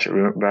didn't watch it,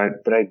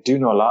 but I do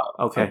know a lot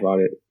about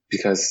it.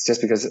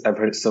 Because I've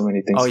heard so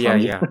many things. Oh,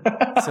 yeah.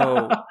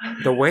 So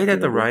the way that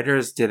the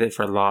writers did it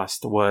for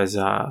Lost was,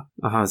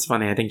 it's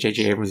funny. I think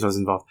J.J. Abrams was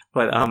involved.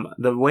 But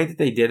the way that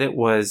they did it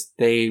was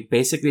they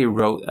basically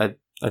wrote a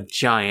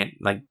giant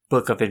like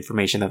book of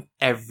information of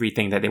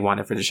everything that they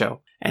wanted for the show.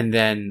 And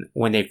then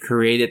when they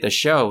created the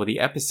show, the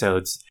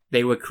episodes,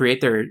 they would create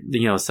their,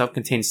 you know,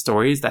 self-contained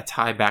stories that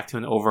tie back to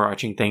an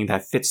overarching thing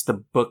that fits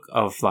the book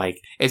of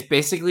like, it's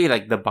basically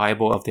like the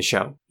Bible of the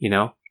show, you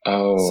know?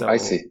 Oh, so I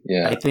see.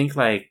 Yeah. I think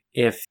like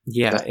if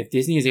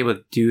Disney is able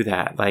to do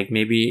that, like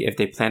maybe if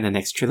they plan the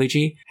next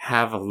trilogy,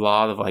 have a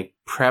lot of like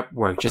prep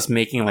work, just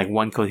making like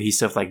one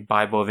cohesive like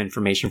Bible of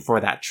information for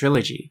that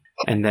trilogy,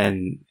 and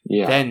then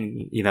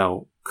you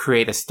know,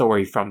 create a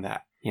story from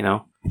that, you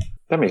know.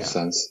 That makes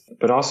sense.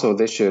 But also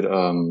they should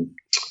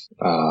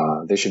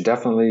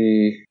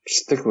definitely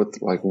stick with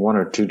like one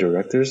or two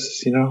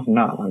directors, you know,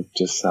 not like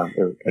just have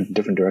a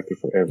different director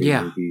for every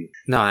movie.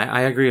 No,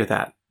 I agree with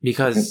that.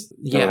 Because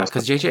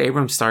J.J.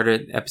 Abrams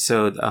started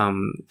episode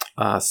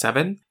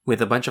 7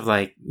 with a bunch of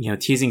like, you know,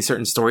 teasing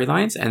certain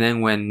storylines, and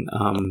then when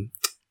not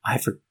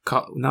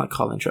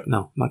Colin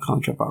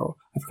Trevorrow.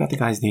 I forgot the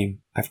guy's name.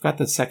 I forgot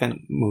the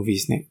second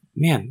movie's name.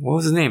 Man, what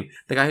was his name?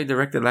 The guy who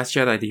directed Last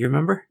Jedi. Do you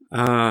remember?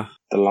 I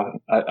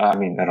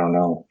don't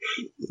know.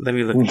 Let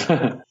me look.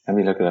 Let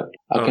me look it up.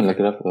 I can look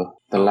it up though.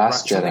 The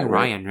Last Jedi.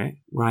 Ryan, right?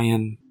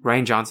 Ryan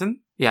Johnson.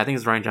 Yeah, I think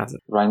it's Ryan Johnson.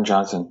 Ryan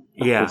Johnson.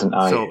 Yeah.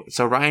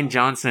 So Ryan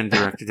Johnson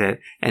directed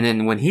it, and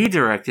then when he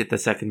directed the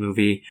second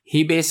movie,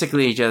 he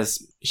basically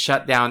just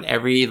shut down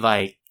every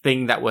like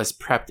thing that was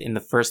prepped in the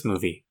first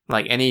movie.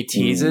 Like any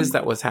teases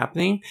that was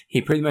happening, he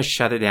pretty much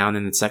shut it down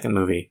in the second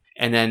movie.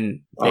 And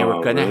then they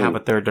were gonna have a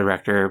third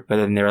director, but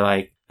then they were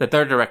like, the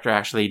third director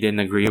actually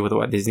didn't agree with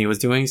what Disney was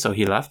doing, so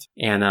he left.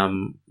 And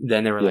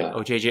then they were like,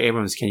 "Oh, J.J.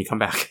 Abrams, can you come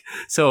back?"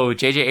 So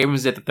J.J.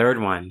 Abrams did the third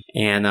one,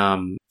 and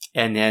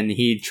then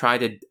he tried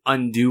to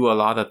undo a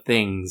lot of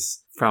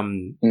things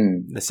from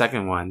the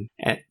second one,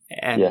 and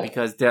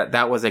because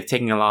that was like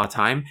taking a lot of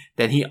time,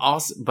 then he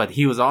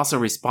was also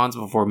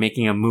responsible for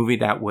making a movie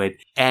that would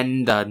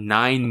end the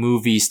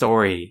 9-movie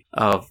story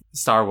of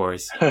Star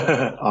Wars.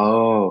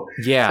 Oh,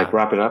 yeah, like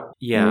wrap it up.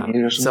 Yeah,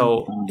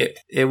 so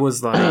it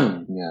was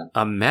like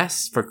a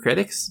mess for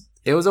critics.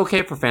 It was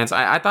okay for fans.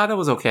 I thought it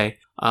was okay.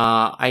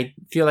 I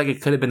feel like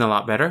it could have been a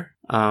lot better.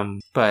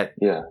 But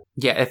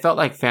it felt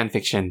like fan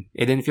fiction.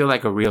 It didn't feel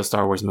like a real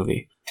Star Wars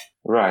movie.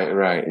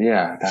 Right.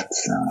 Yeah,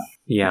 that's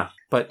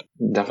but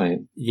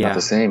definitely not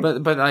the same.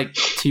 But like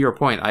to your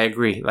point, I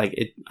agree. Like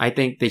I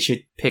think they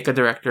should pick a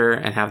director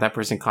and have that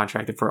person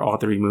contracted for all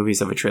 3 movies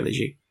of a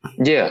trilogy.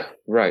 Yeah,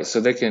 right. So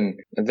they can,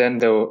 and then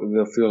they'll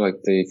feel like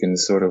they can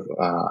sort of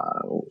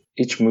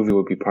each movie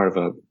will be part of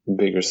a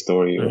bigger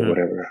story or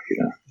whatever.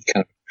 You know,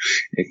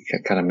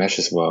 it kind of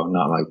meshes well,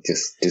 not like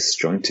just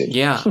disjointed.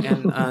 Yeah,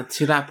 and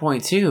to that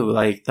point too,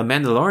 like The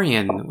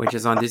Mandalorian, which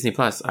is on Disney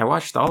Plus, I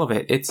watched all of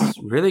it. It's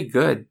really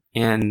good,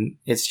 and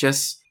it's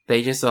just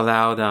they just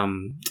allowed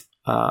Jon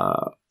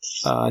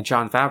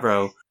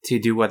Favreau to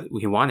do what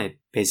he wanted,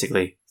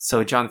 basically.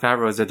 So Jon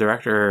Favreau is the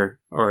director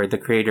or the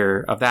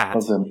creator of that.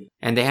 Awesome.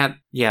 And they had,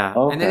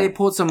 Okay. and then they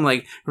pulled some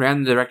like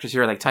random directors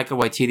here, like Taika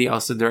Waititi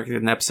also directed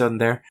an episode in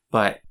there,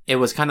 but it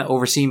was kind of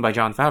overseen by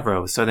Jon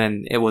Favreau. So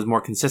then it was more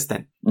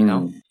consistent, you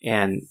know?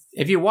 And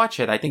if you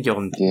watch it, I think you'll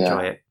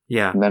enjoy it.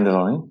 Yeah.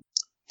 Mandalorian.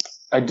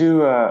 I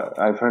do.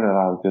 I've heard a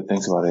lot of good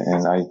things about it,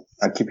 and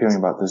I keep hearing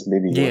about this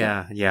baby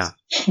Yoda. Yeah.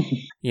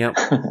 Yep.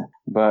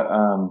 But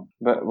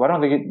why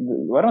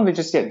don't they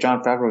just get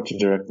Jon Favreau to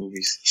direct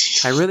movies?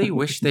 I really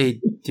wish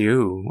they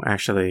do,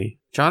 actually.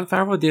 Jon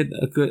Favreau did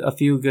a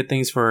few good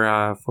things for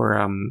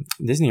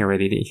Disney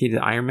already. He did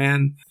Iron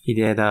Man. He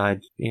did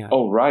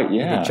Oh right, he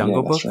yeah. did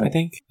Jungle Book, right. I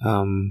think.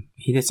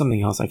 He did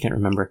something else I can't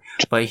remember.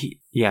 But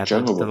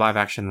the live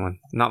action one.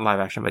 Not live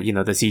action, but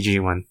the CG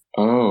one.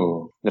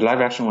 Oh, the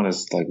live action one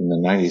is like in the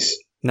 90s.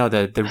 No,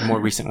 the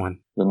more recent one.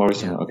 The more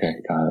recent one. Okay,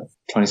 got it.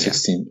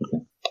 2016.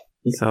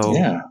 Yeah. Okay. So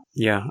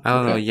I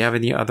don't know. You have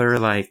any other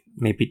like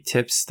maybe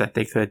tips that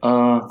they could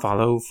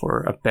follow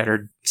for a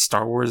better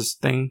Star Wars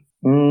thing?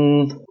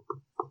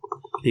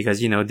 Because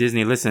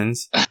Disney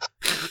listens.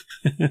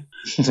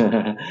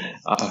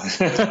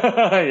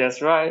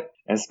 Yes, right.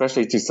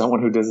 Especially to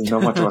someone who doesn't know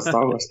much about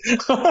Star Wars.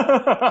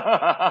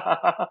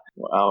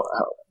 Well,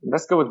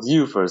 let's go with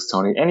you first,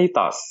 Tony. Any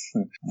thoughts?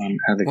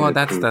 Well,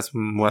 that's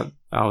what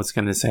I was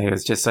gonna say.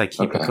 It's just like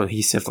keep a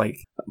cohesive like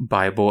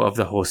Bible of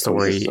the whole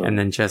story, and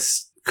then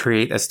just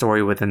create a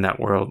story within that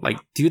world. Like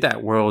do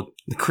that world,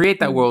 create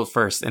that world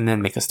first, and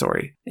then make a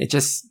story. It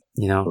just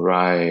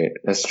Right.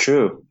 That's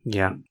true.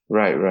 Yeah.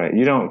 Right.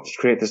 You don't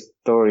create the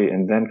story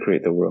and then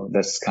create the world.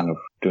 That's kind of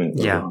doing it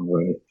the wrong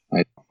way.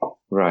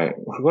 Right.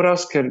 What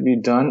else could be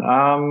done?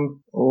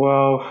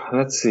 Well,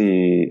 let's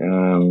see.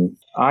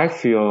 I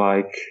feel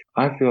like,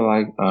 I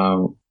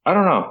don't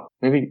know.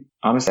 Maybe,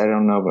 honestly, I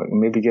don't know, but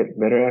maybe get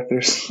better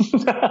actors.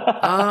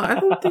 I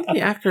don't think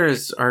the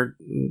actors are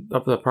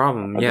of the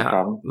problem. The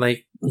problem?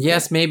 Like,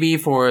 yes, maybe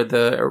for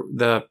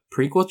the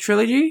prequel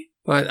trilogy,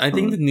 but I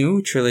think the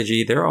new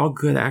trilogy, they're all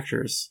good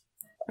actors.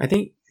 I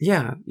think,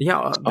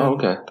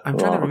 okay. I'm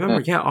trying to remember.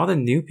 Okay. Yeah, all the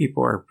new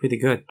people are pretty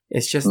good.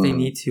 It's just they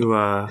need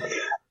to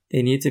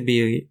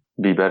be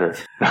better.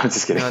 No, I'm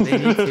just kidding. No, they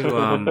need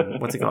to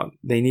what's it called?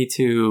 They need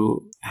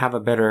to have a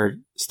better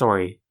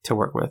story to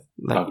work with,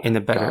 like in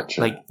a better,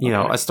 like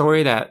a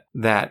story that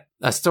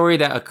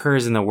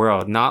occurs in the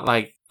world, not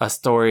like a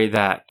story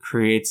that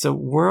creates a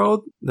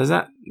world. Does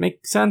that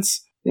make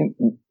sense?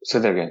 Say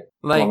that again.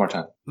 One more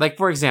time. Like,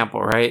 for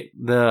example, right?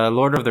 The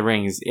Lord of the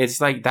Rings.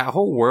 It's like that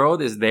whole world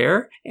is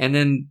there. And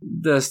then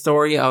the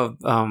story of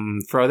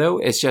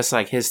Frodo is just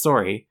like his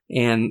story.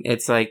 And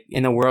it's like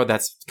in a world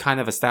that's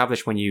kind of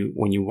established when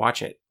you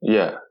watch it.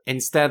 Yeah.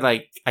 Instead,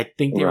 like, I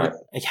think they were...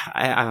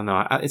 I don't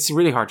know. It's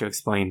really hard to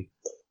explain.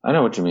 I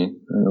know what you mean.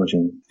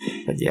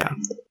 But yeah.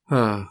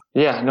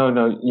 Yeah,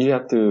 no, you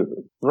have to,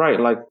 right,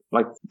 like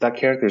that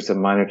character is a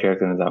minor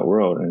character in that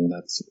world, and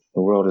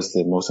the world is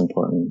the most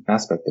important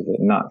aspect of it,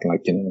 not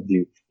like,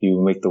 you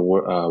make the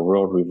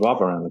world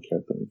revolve around the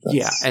character.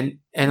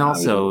 And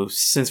also,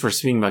 since we're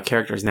speaking about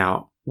characters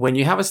now, when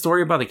you have a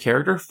story about a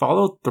character,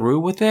 follow through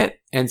with it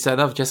instead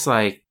of just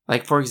like,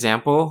 for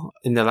example,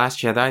 in The Last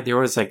Jedi, there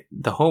was like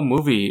the whole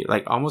movie,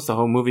 like almost the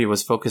whole movie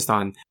was focused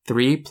on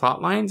 3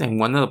 plot lines, and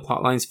one of the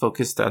plot lines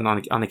focused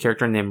on a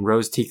character named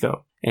Rose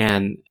Tico.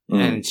 And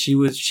she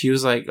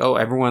was like, oh,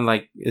 everyone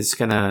like is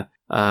gonna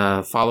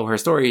follow her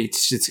story.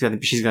 She's gonna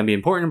be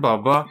important, blah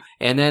blah.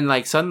 And then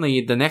like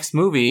suddenly the next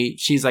movie,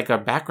 she's like a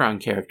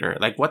background character.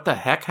 Like, what the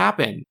heck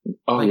happened?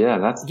 Oh,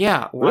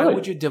 like, why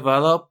would you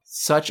develop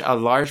such a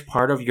large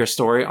part of your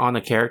story on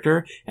a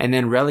character and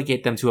then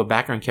relegate them to a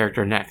background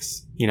character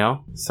next?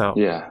 So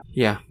yeah,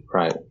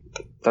 right.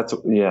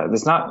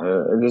 There's not.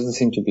 It doesn't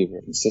seem to be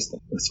very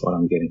consistent. That's what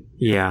I'm getting.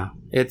 Yeah,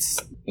 it's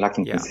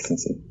lacking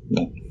consistency.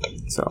 Yeah.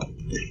 So,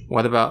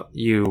 what about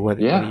you? What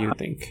do you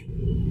think?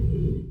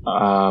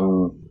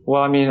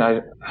 Well, I mean,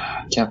 I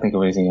can't think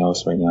of anything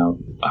else right now.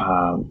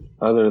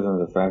 Other than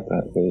the fact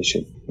that they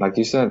should, like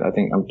you said, I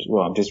think I'm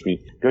just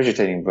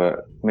regurgitating,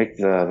 but make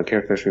the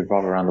characters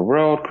revolve around the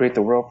world, create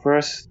the world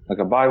first, like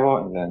a Bible,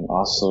 and then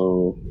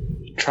also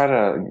try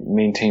to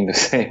maintain the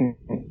same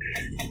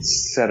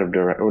set of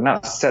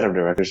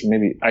directors,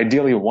 maybe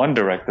ideally one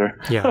director.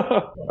 Yeah.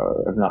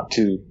 If not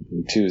two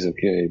is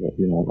okay, but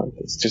like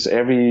it's just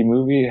every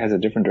movie has a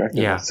different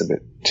director. Yeah. That's a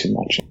bit too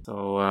much.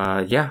 So,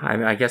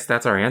 I guess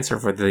that's our answer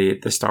for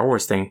the Star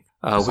Wars thing.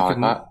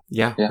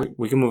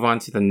 We can move on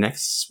to the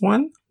next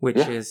one, which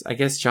is, I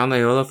guess, John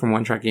Loyola from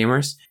One Track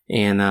Gamers.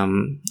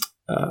 And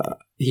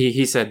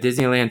he said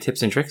Disneyland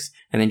tips and tricks.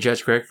 And then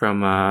Judge Greg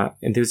from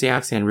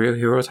Enthusiasts and Real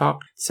Hero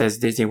Talk says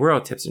Disney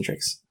World tips and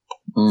tricks.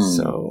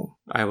 So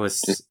I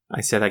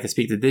said I could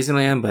speak to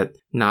Disneyland, but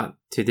not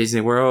to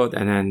Disney World.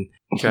 And then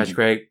Judge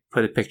Greg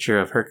put a picture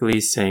of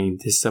Hercules saying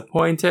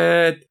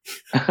disappointed.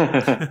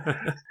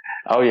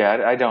 Oh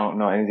yeah, I don't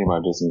know anything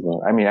about Disney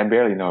World. I mean, I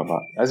barely know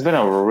about it. It's been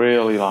a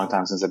really long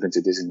time since I've been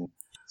to Disney.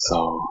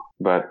 So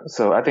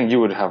I think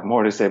you would have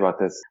more to say about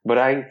this. But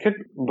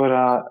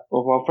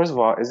first of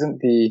all, I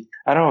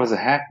don't know if it's a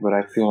hack, but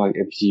I feel like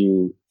if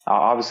you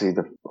Obviously,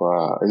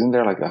 isn't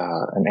there like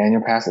an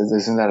annual pass?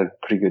 Isn't that a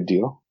pretty good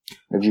deal?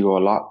 If you go a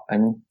lot, I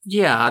mean.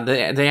 Yeah,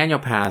 the annual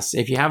pass.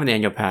 If you have an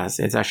annual pass,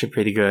 it's actually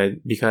pretty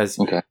good because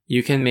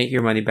you can make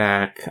your money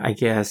back. I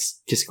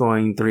guess just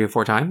going 3 or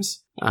 4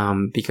 times.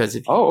 Because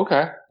if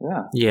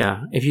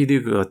if you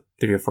do go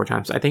 3 or 4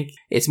 times, I think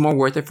it's more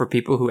worth it for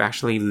people who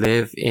actually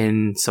live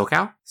in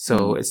SoCal,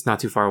 so it's not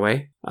too far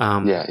away.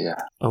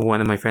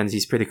 One of my friends,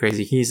 he's pretty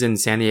crazy. He's in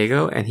San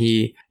Diego, and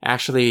he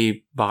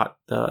actually bought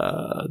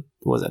the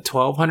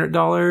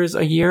 $1,200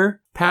 a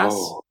year pass,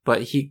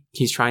 but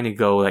he's trying to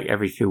go like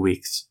every few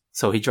weeks.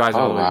 So he drives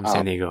all the way from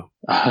San Diego.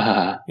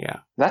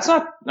 That's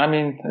not, I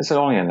mean, it's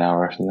only an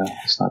hour. So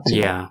it's not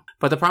too bad.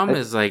 But the problem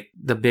is like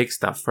the big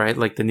stuff, right?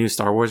 Like the new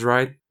Star Wars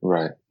ride.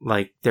 Right.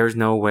 Like there's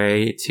no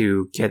way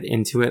to get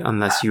into it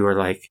unless you are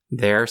like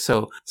there.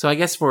 So I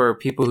guess for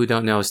people who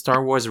don't know,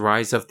 Star Wars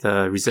Rise of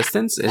the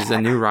Resistance is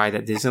a new ride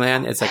at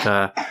Disneyland. It's like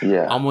a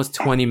almost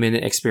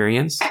 20-minute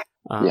experience.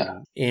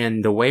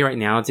 And the way right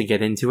now to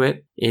get into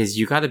it is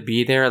you got to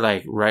be there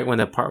like right when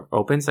the park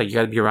opens. Like you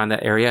got to be around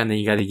that area, and then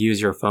you got to use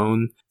your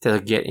phone to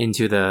get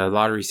into the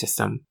lottery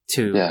system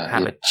to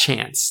have a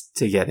chance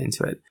to get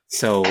into it.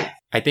 So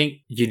I think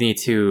you need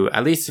to,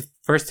 at least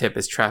first tip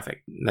is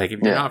traffic. Like if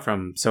you're not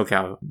from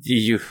SoCal,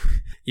 you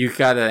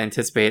gotta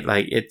anticipate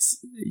like it's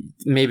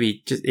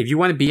maybe just if you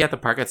want to be at the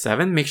park at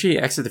 7, make sure you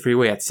exit the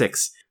freeway at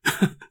 6.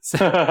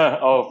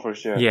 For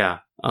sure. Yeah.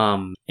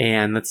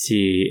 And let's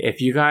see,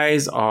 if you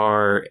guys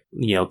are,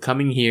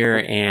 coming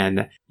here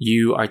and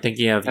you are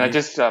thinking of... Can I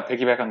just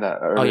piggyback on that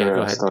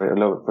earlier story a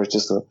little bit?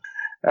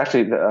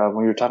 Actually,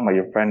 when you were talking about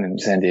your friend in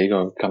San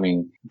Diego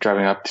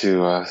driving up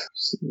to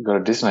go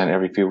to Disneyland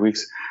every few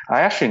weeks,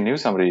 I actually knew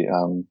somebody.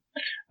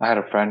 I had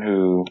a friend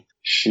who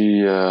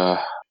she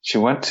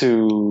went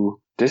to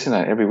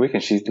Disneyland every week,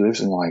 and she lives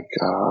in like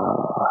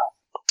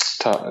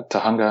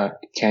Tahunga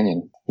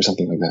Canyon or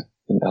something like that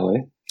in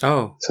LA.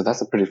 Oh. So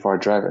that's a pretty far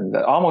drive, and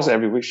almost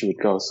every week she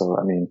would go. So,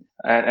 I mean,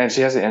 and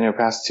she has the annual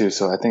pass too,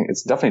 so I think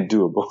it's definitely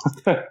doable.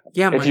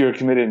 If you're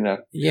committed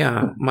enough.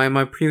 Yeah.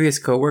 My previous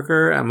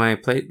coworker at my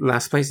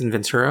last place in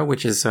Ventura,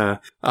 which is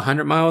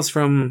 100 miles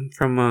from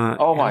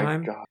oh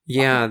Anaheim. My God.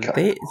 Yeah,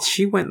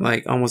 she went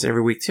like almost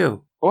every week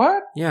too.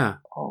 What? Yeah.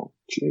 Oh,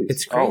 jeez.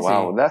 It's crazy.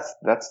 Oh, wow. That's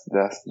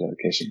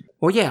dedication.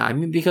 Well, yeah, I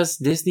mean, because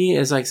Disney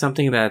is like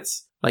something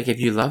that's like, if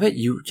you love it,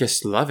 you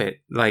just love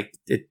it. Like,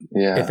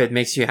 if it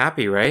makes you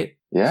happy, right?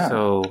 Yeah.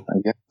 So I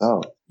guess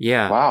so.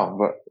 Yeah. Wow.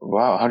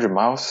 100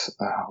 miles.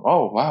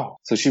 Wow.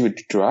 So she would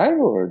drive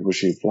or would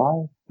she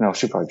fly? No,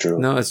 she probably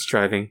drove. No, it's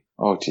driving.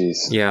 Oh,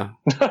 jeez. Yeah.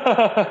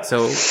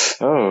 So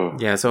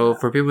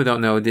for people who don't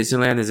know,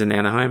 Disneyland is in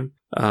Anaheim.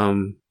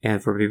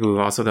 And for people who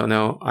also don't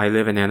know, I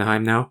live in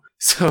Anaheim now.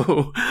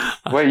 So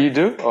wait, you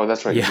do? Oh,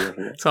 that's right. Yeah. You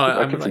do. So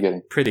I'm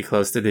like pretty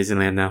close to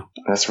Disneyland now.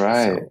 That's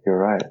right. So, you're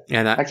right.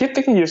 And I keep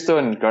thinking you're still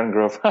in Garden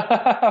Grove.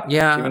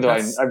 Yeah. Even though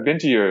I've been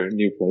to your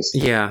new place.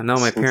 Yeah. No,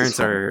 my parents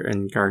are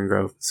in Garden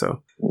Grove.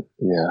 So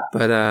yeah.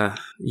 But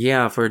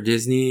for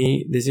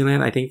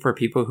Disneyland, I think for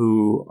people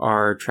who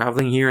are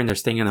traveling here and they're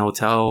staying in a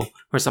hotel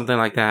or something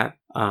like that,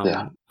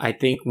 I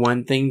think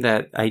one thing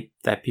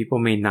that people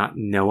may not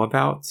know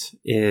about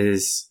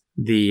is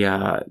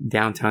the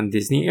downtown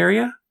Disney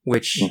area,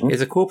 which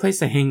is a cool place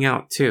to hang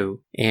out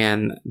too.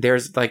 And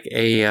there's like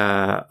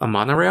a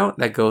monorail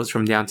that goes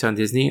from downtown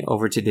Disney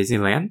over to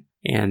Disneyland.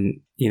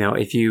 And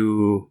if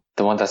you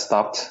the one that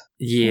stopped,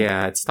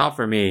 it stopped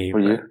for me. For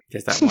you?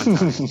 Just that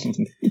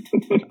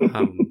one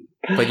time.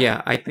 But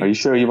yeah, I think. Are you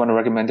sure you want to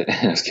recommend it?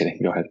 I was kidding.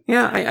 Go ahead.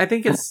 Yeah, I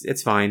think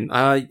it's fine.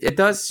 It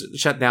does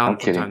shut down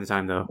from time to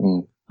time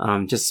though.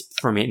 Just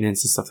for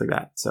maintenance and stuff like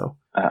that. So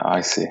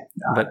I see.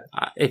 But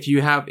if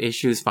you have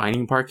issues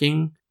finding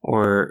parking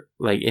or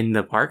like in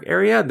the park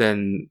area,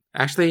 then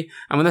actually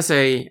I'm gonna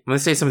say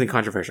something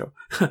controversial.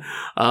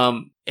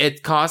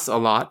 It costs a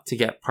lot to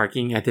get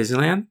parking at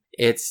Disneyland.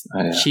 It's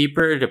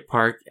cheaper to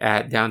park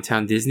at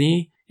downtown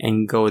Disney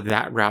and go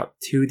that route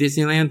to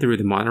Disneyland through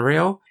the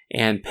monorail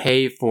and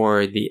pay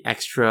for the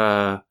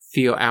extra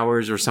few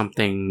hours or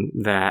something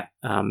that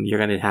you're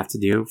going to have to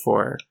do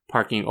for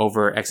parking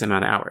over X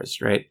amount of hours,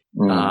 right?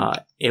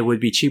 It would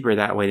be cheaper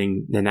that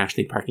way than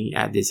actually parking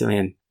at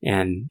Disneyland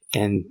and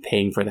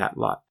paying for that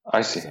lot.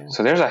 I see.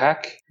 So there's a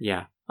hack.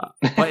 Yeah.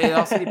 But it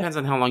also depends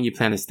on how long you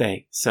plan to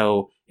stay.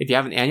 So if you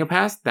have an annual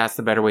pass, that's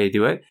the better way to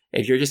do it.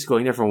 If you're just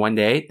going there for one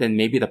day, then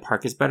maybe the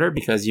park is better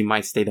because you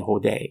might stay the whole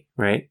day,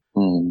 right?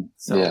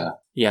 So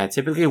yeah,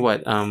 typically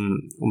what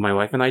my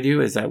wife and I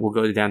do is that we'll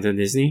go to downtown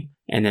Disney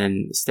and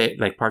then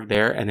park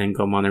there and then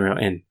go monorail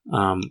in.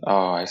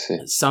 I see.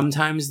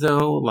 Sometimes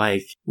though,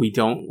 like we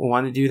don't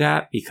want to do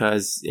that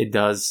because it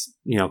does,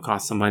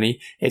 cost some money.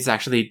 It's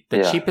actually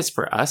the cheapest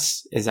for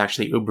us is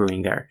actually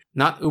Ubering there.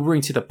 Not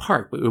Ubering to the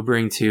park, but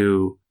Ubering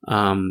to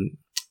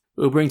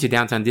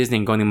downtown Disney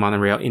and going to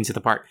monorail into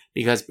the park,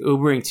 because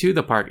Ubering to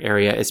the park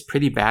area is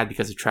pretty bad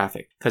because of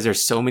traffic, because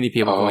there's so many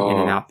people going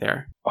in and out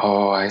there.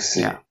 Oh, I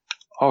see. Yeah.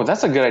 Oh,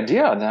 that's a good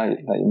idea. Now that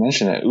you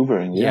mention it,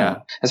 Ubering. Yeah.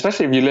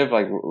 Especially if you live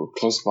like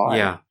close by.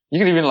 Yeah. You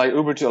can even like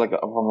Uber to like from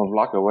a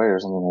block away or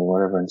something or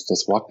whatever, and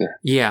just walk there.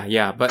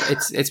 Yeah, but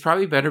it's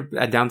probably better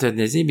at Downtown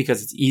Disney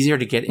because it's easier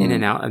to get in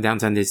and out of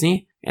Downtown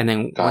Disney. And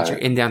then once you're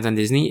in Downtown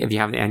Disney, if you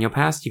have the annual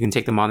pass, you can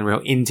take the monorail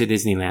into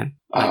Disneyland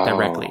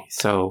directly.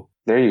 So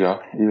there you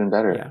go, even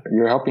better. Yeah.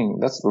 You're helping.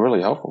 That's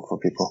really helpful for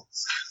people.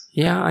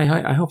 Yeah,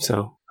 I hope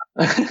so.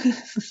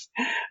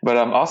 But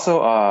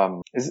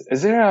also,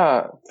 is there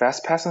a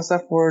fast pass and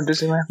stuff for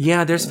Disneyland?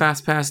 Yeah, there's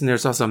Fast Pass and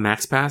there's also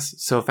Max Pass.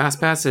 So Fast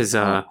Pass is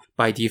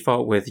by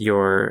default with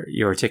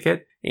your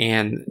ticket,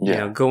 and you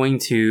know, going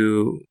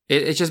to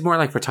it's just more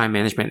like for time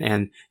management.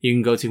 And you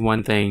can go to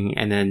one thing,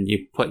 and then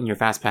you put in your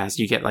Fast Pass,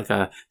 you get like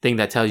a thing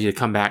that tells you to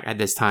come back at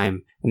this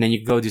time, and then you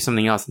can go do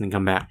something else and then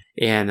come back.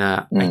 And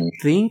I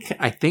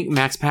think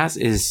Max Pass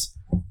is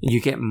you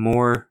get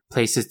more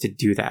places to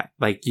do that.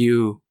 Like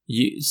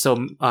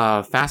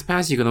Fast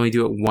Pass, you can only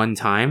do it one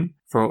time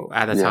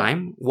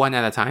one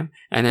at a time.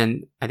 And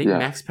then I think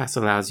Max Pass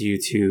allows you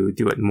to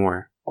do it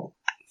more.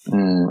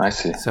 I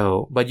see.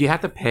 So, but you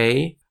have to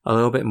pay a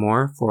little bit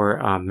more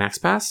for Max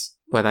Pass,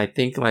 but I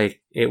think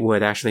like it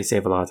would actually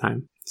save a lot of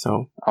time.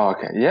 So. Oh,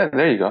 okay. Yeah,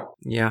 there you go.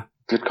 Yeah.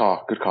 Good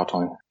call,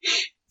 Tony.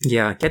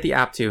 Yeah, get the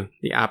app too.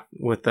 The app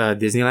with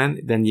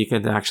Disneyland, then you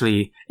could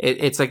actually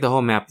it's like the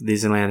whole map of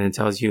Disneyland and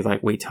tells you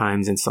like wait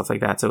times and stuff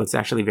like that. So it's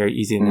actually very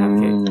easy to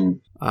navigate.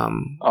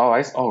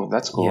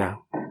 That's cool. Yeah.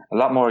 A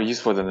lot more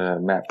useful than a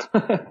map.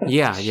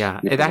 Yeah.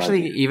 It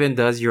actually even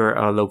does your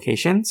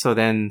location. So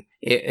then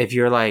if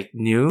you're like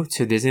new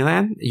to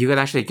Disneyland, you could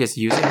actually just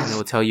use it and it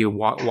will tell you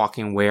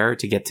walking where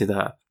to get to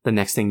the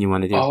next thing you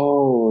want to do.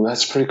 Oh,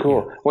 that's pretty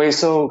cool. Yeah. Wait,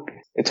 so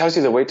it tells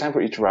you the wait time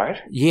for each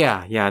ride?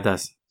 Yeah, it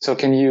does. So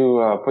can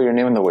you put your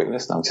name on the wait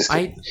list? No, I'm just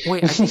kidding.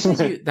 I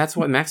think that's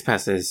what Max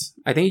Pass is.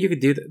 I think you could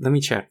do that. Let me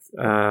check.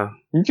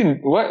 You can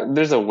what?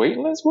 There's a wait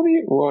list? What are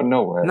you? Well,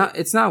 no way. No,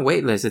 it's not a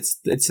wait list.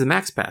 It's the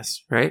Max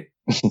Pass, right?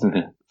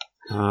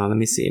 Let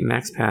me see.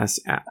 Max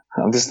Pass app.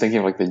 I'm just thinking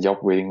of like the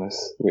Yelp wait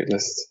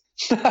list.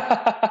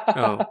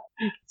 Oh,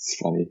 it's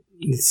funny.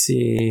 Let's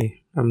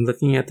see. I'm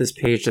looking at this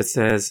page that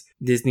says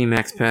Disney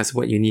Max Pass.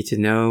 What you need to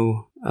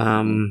know.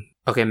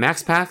 Okay,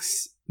 Max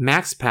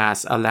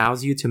Pass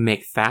allows you to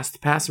make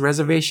Fast Pass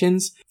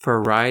reservations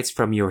for rides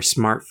from your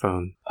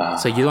smartphone.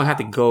 So you don't have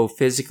to go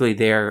physically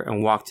there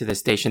and walk to the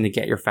station to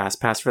get your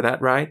Fast Pass for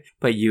that ride,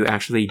 but you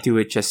actually do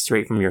it just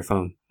straight from your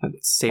phone. That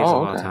saves a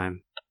lot of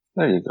time.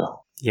 There you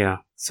go. Yeah.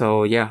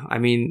 So yeah, I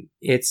mean,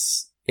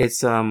 it's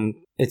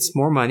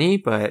more money,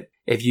 but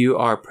if you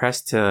are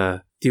pressed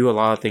to do a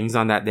lot of things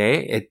on that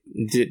day,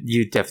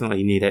 you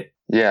definitely need it.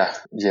 Yeah.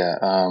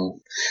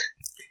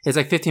 It's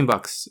like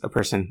 $15 a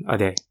person a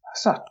day.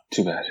 That's not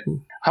too bad.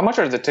 How much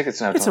are the tickets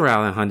now? It's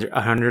around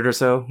 100 or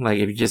so. Like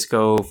if you just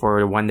go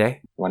for one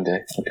day. One day,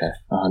 okay,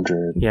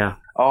 100. Yeah.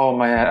 Oh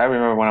man, I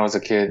remember when I was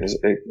a kid,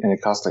 and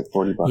it cost like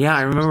 $40. Yeah,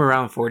 I remember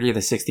around 40 to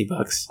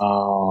 $60.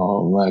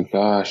 Oh my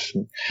gosh,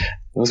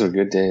 those were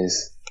good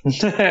days.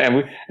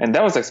 and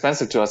that was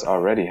expensive to us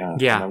already, huh?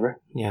 Yeah.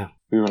 Remember? Yeah.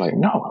 We were like,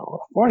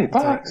 no, $40.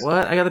 Like,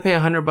 what? I got to pay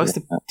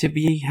 $100 to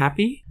be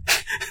happy?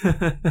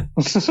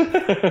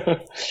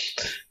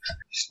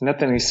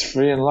 Nothing is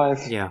free in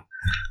life. Yeah.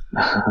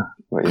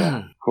 But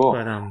yeah, cool.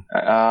 But,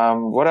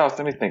 what else?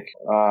 Let me think.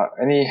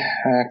 Any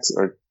hacks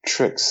or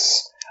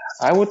tricks?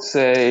 I would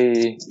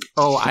say.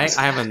 Oh, I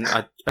have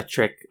a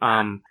trick.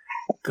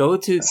 Go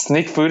to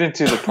sneak food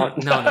into the park.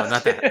 No,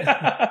 not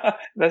that.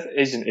 That's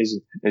Asian.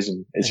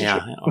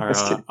 Yeah,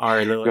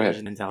 our little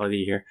Asian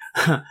mentality here.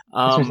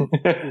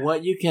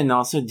 What you can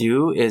also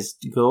do is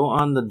go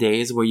on the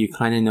days where you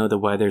kind of know the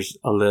weather's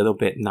a little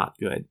bit not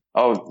good.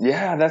 Oh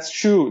yeah, that's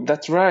true.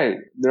 That's right.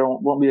 There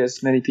won't be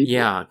as many people.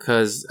 Yeah,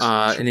 because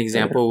an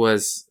extreme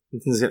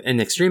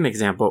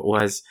example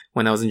was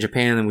when I was in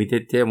Japan and we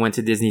went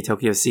to Disney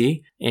Tokyo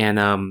Sea, and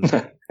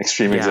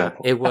extreme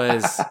example. it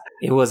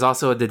was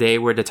also the day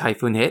where the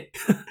typhoon hit,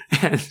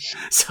 and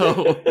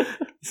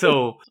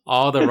so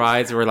all the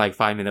rides were like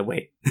 5-minute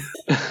wait.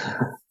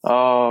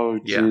 Oh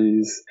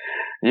jeez.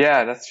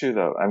 Yeah, that's true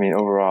though. I mean,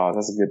 overall,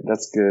 that's a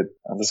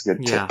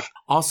good tip.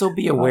 Also,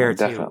 be aware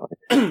too.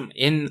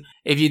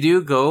 If you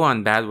do go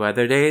on bad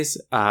weather days,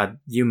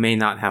 you may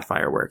not have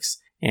fireworks.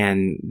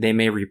 And they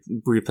may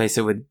replace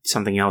it with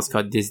something else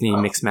called Disney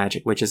Mixed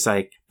Magic, which is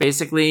like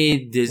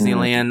basically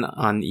Disneyland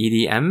on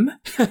EDM.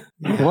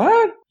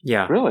 What?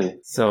 Yeah. Really?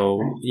 So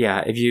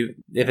yeah,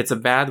 if it's a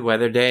bad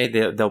weather day,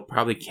 they'll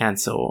probably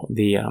cancel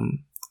the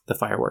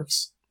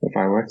fireworks. The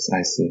fireworks?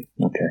 I see.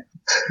 Okay.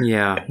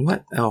 Yeah.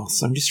 What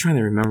else? I'm just trying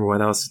to remember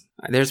what else.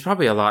 There's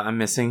probably a lot I'm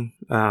missing.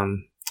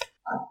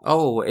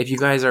 If you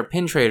guys are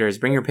pin traders,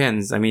 bring your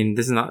pins. I mean,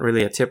 this is not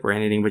really a tip or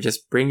anything, but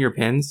just bring your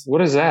pins.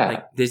 What is that?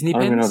 Like Disney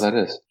pins? I don't even know what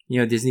that is.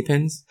 You know Disney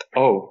pins?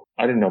 Oh,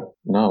 I didn't know.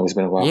 No, it's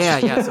been a while.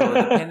 Yeah. So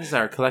the pins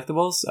are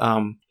collectibles.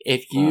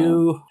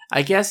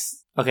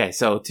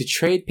 So to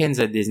trade pins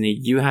at Disney,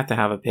 you have to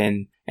have a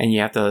pin, and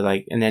you have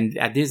to and then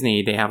at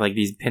Disney, they have like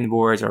these pin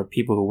boards, or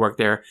people who work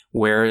there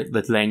wear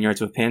the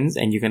lanyards with pins,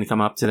 and you can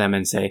come up to them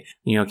and say,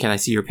 can I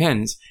see your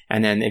pins?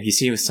 And then if you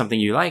see something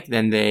you like,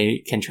 then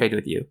they can trade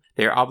with you.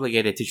 they're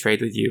obligated to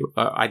trade with you.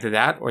 Either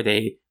that, or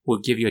they will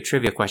give you a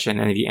trivia question,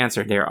 and if you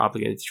answer, they're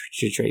obligated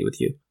to trade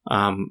with you.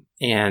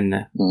 And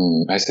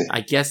I see.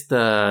 I guess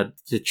the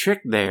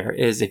trick there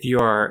is if you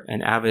are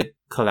an avid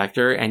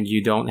collector and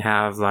you don't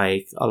have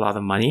like a lot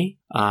of money,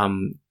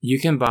 you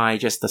can buy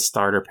just the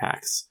starter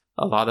packs.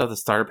 A lot of the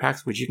starter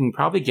packs, which you can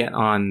probably get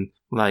on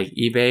like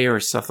eBay or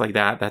stuff like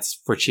that, that's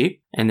for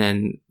cheap, and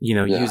then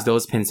use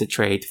those pins to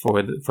trade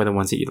for the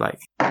ones that you like.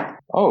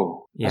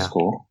 Oh, that's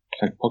cool.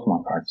 Like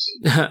Pokemon cards.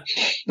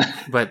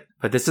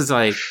 but this is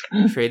like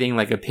trading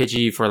like a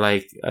Pidgey for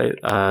like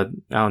I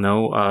don't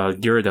know,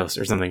 Gyarados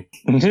or something.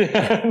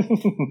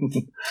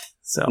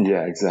 So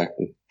yeah,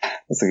 exactly.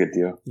 That's a good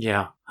deal.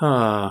 Yeah.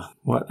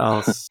 What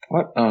else?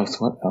 What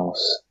else?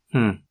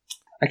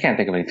 I can't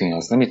think of anything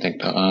else. Let me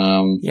think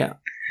though. Yeah.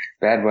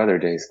 Bad weather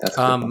days. That's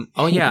cool.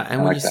 Oh yeah,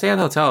 and when you stay at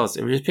hotels,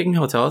 if you're just picking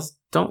hotels,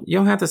 you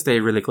don't have to stay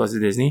really close to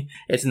Disney.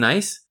 It's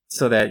nice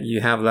so that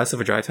you have less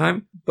of a drive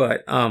time.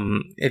 But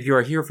if you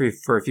are here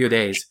for a few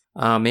days,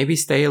 maybe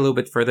stay a little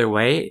bit further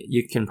away.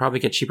 You can probably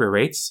get cheaper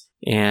rates.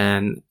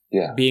 And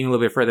being a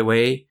little bit further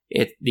away,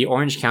 the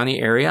Orange County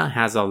area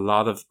has a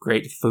lot of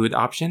great food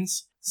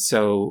options.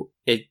 So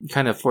it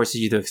kind of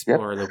forces you to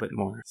explore a little bit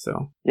more.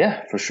 So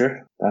yeah, for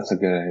sure, that's a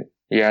good idea.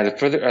 Yeah,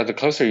 the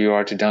closer you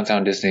are to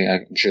downtown Disney,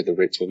 I'm sure the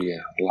rates will be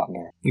a lot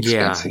more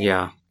expensive.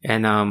 Yeah.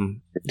 And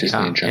and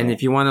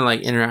if you want to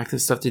like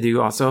interactive stuff to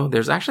do also,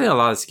 there's actually a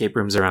lot of escape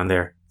rooms around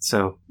there.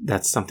 So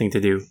that's something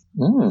to do.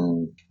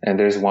 And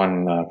there's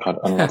one called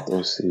Unlocked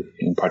OC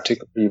in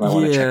particular. You might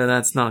want to check. Yeah,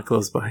 that's not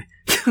close by.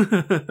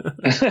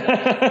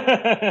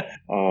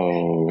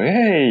 Oh,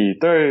 hey,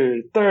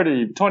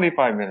 30,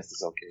 25 minutes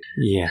is okay.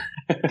 Yeah.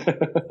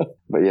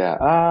 But yeah,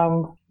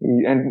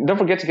 and don't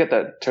forget to get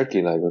that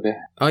turkey leg, okay?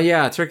 Oh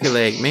yeah, turkey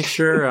leg. Make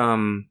sure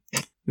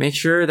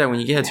that when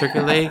you get a turkey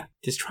leg,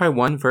 just try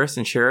one first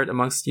and share it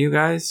amongst you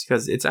guys,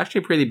 because it's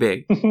actually pretty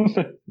big.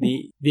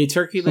 The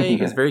turkey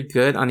leg is very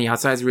good on the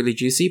outside; it's really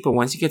juicy. But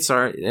once you get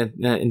started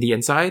in the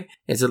inside,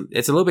 it's a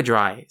little bit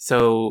dry.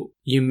 So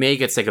you may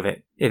get sick of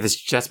it. If it's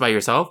just by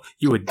yourself,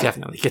 you would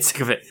definitely get sick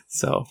of it.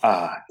 So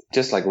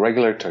just like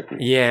regular turkey.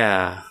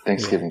 Yeah.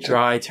 Thanksgiving.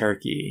 Dry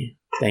turkey.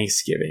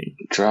 Thanksgiving.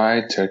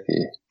 Dry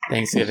turkey.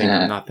 Thanksgiving.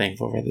 I'm not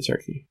thankful for the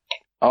turkey.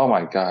 Oh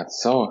my God,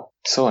 so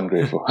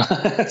ungrateful.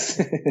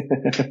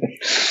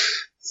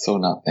 So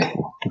not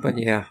thankful. But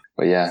yeah.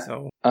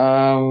 So.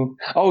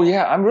 Oh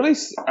yeah, I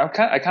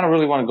kind of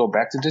really want to go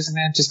back to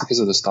Disneyland just because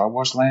of the Star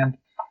Wars land.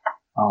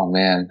 Oh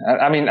man,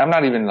 I mean, I'm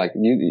not even like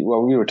we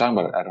were talking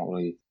about it. I don't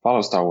really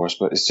follow Star Wars,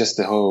 but it's just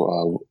the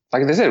whole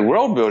like they said,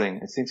 world building.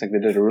 It seems like they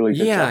did a really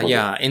good job.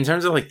 Yeah. In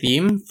terms of like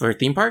theme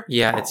park,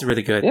 it's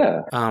really good.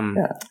 Yeah.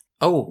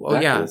 Oh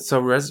exactly. Yeah. So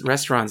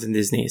restaurants in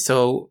Disney.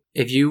 So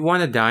if you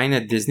want to dine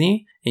at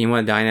Disney and you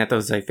want to dine at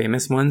those like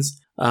famous ones,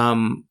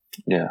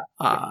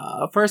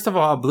 first of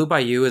all, Blue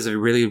Bayou is a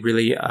really,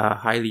 really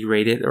highly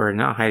rated, or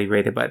not highly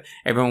rated, but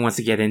everyone wants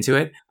to get into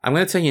it. I'm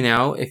going to tell you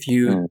now, if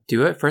you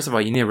do it, first of all,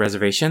 you need a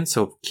reservation.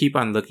 So keep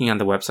on looking on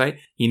the website.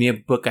 You need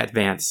to book in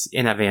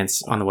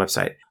advance on the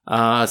website.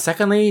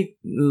 Secondly,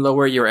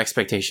 lower your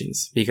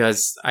expectations,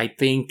 because I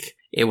think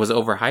it was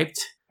overhyped.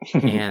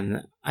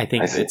 And I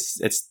think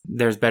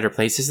there's better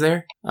places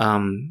there.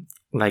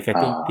 Like I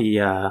think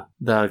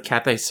the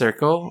Cathay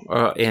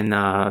Circle in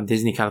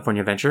Disney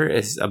California Adventure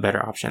is a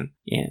better option.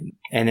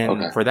 And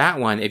then for that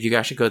one, if you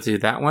actually go to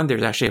that one,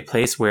 there's actually a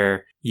place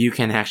where you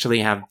can actually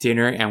have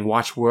dinner and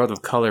watch World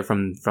of Color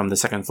from the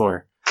second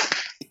floor.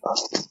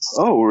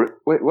 Oh,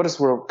 wait, what is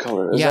World of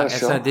Color?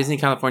 It's a Disney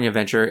California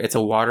Adventure. It's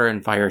a water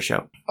and fire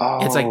show.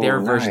 Oh, it's like their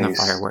version of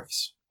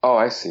fireworks. Oh,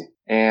 I see.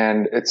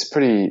 And it's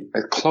pretty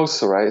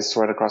close, right? It's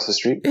right across the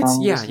street. It's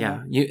just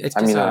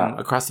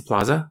across the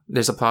plaza.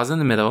 There's a plaza in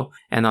the middle,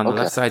 and on the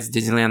left side is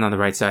Disneyland. On the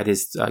right side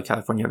is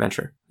California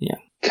Adventure. Yeah,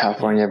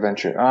 California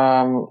Adventure.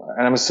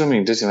 And I'm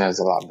assuming Disneyland is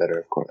a lot better.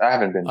 Of course, I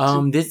haven't been.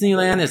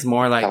 Disneyland is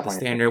more like the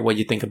standard what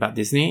you think about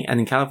Disney, and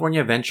then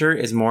California Adventure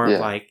is more of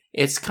like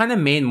it's kind of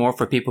made more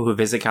for people who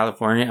visit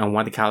California and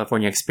want the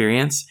California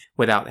experience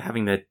without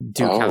having to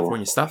do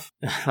California stuff,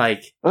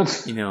 like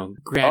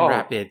Grand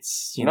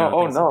Rapids.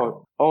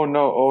 Oh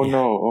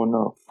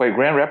no! Wait,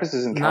 Grand Rapids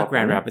is in California. Not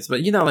Grand Rapids,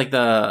 but like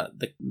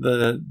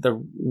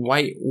the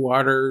white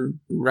water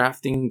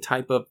rafting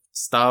type of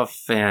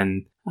stuff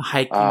and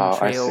hiking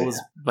trails,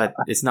 but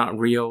it's not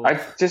real. I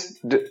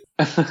just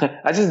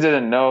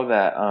didn't know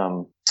that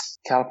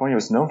California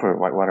was known for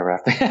whitewater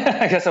rafting.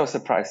 I guess I was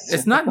surprised.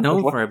 It's not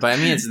known for it, but I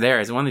mean, it's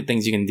there. It's one of the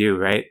things you can do,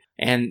 right?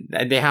 And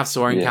they have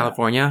Soaring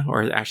California,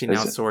 or actually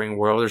now Soaring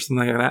World or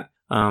something like that.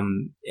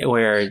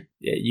 Where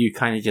you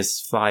kind of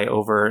just fly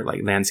over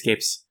like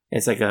landscapes.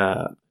 It's like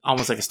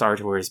almost like a Star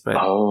Tours, but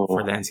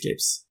for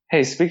landscapes.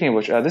 Hey, speaking of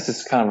which, this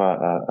is kind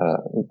of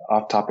a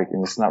off topic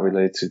and it's not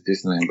related to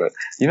Disneyland, but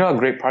you know a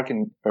great park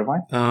in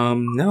Irvine?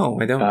 No,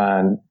 I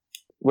don't.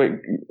 Wait,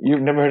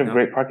 you've never heard of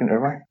Great Park in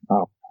Irvine?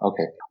 Oh,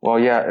 okay. Well,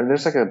 yeah,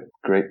 there's like a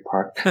great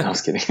park. No, I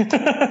was kidding.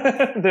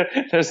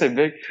 There's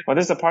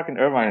a park in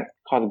Irvine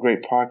called the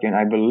Great Park, and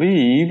I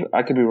believe,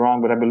 I could be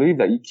wrong, but I believe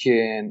that you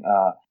can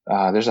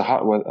there's a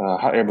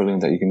hot air balloon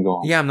that you can go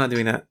on. Yeah, I'm not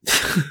doing that.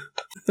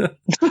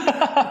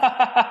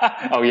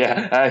 Oh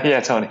yeah,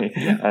 Tony.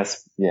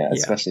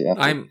 Especially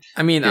after.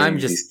 I'm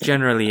just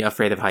generally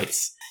afraid of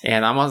heights,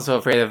 and I'm also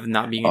afraid of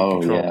not being in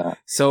control. Yeah.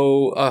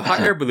 So a hot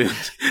air balloon,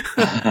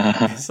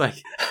 it's like,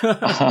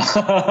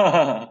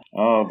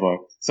 oh boy.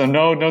 So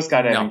no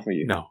skydiving for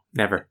you. No,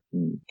 never.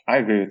 I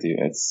agree with you.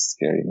 It's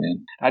scary,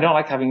 man. I don't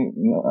like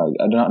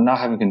not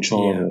having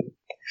control of it.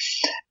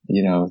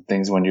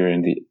 Things when you're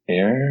in the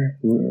air.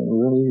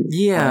 Really.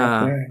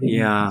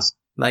 Yeah.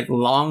 Like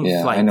long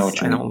flights, I know what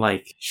you mean. don't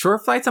like.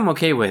 Short flights, I'm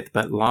okay with,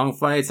 but long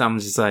flights, I'm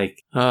just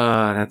like,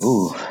 that's.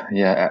 Ooh,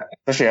 yeah.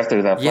 Especially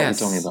after that flight you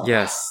told me about.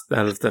 Yes,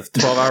 that was the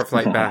 12-hour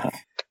flight back,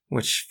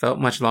 which felt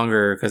much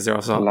longer because there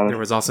was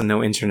also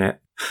no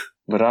internet.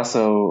 But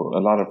also a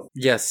lot of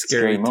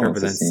scary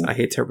turbulence. I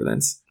hate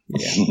turbulence.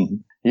 Yeah.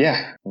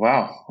 Yeah.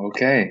 Wow.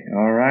 Okay.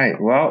 All right.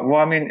 Well.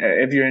 I mean,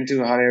 if you're into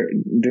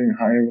doing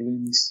hot air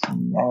balloons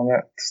and all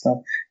that stuff,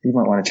 you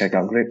might want to check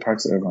out Great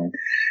Parks Irvine.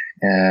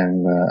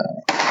 And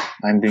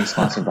I'm being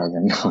sponsored by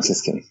them. No, I'm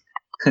just kidding.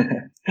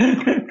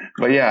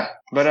 But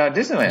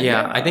Disneyland.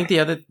 Yeah, I think the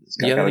other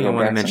thing I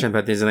want to mention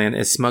about Disneyland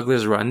is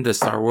Smuggler's Run, the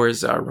Star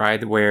Wars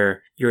ride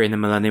where you're in the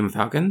Millennium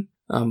Falcon.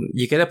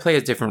 You get to play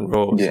as different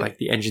roles, like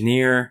the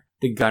engineer,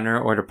 the gunner,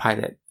 or the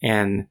pilot.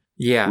 And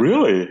yeah.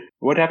 Really?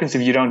 What happens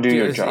if you don't do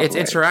your job? It's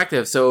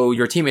interactive, so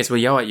your teammates will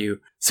yell at you.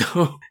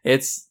 So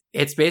it's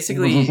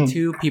basically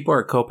two people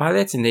are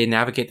co-pilots and they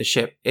navigate the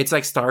ship. It's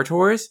like Star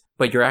Tours,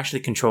 but you're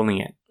actually controlling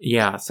it.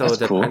 Yeah, so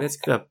the pilots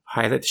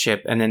pilot the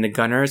ship, and then the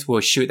gunners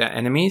will shoot at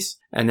enemies,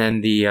 and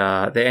then the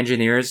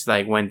engineers,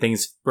 like when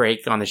things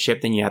break on the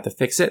ship, then you have to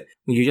fix it.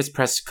 You just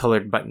press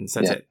colored buttons.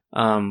 That's it.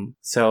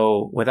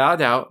 So without a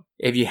doubt,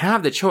 if you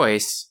have the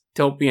choice,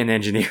 don't be an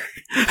engineer.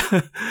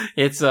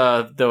 It's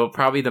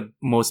probably the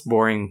most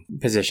boring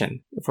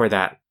position for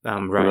that.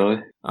 Right. Really?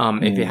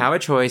 If you have a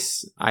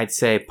choice, I'd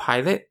say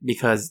pilot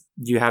because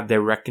you have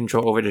direct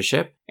control over the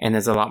ship and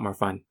it's a lot more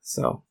fun.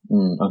 So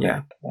okay.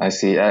 Yeah. I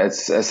see. It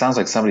sounds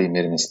like somebody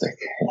made a mistake.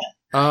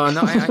 No,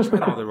 I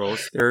tried all the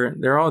roles.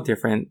 They're all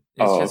different.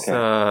 It's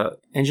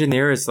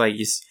engineer is like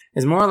it's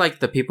more like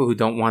the people who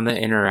don't want to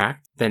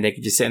interact. Then they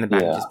could just sit in the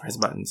back and just press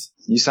buttons.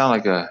 You sound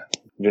like a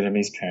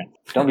Vietnamese parent.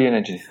 Don't be an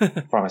engineer.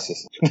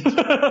 Pharmacist.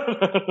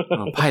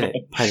 Pilot.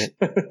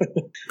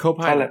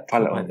 Co-pilot.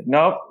 Pilot.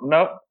 Nope.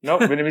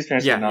 Vietnamese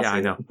parents do not say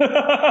I know.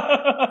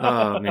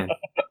 Oh, man.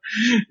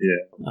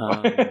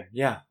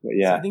 Yeah.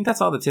 So I think that's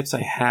all the tips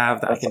I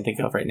have that I can think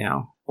of right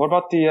now. What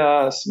about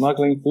the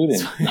smuggling food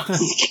in? No,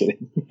 just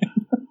kidding.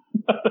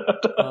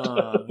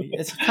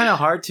 It's kind of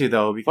hard to,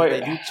 though,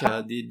 because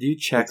they do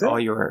check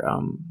all your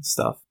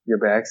stuff. Your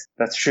bags?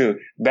 That's true.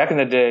 Back in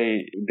the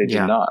day, they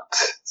did not.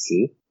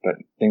 See? But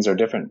things are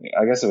different.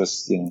 I guess it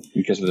was,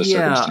 because of the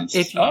circumstances.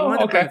 If you want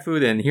to bring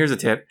food in, here's a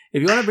tip.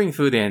 If you want to bring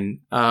food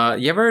in,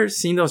 you ever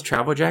seen those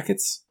travel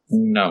jackets?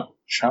 No.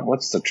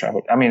 What's the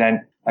travel? I mean, I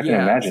can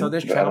imagine. So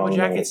there's travel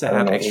jackets that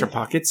have extra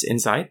pockets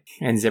inside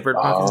and zippered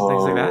pockets and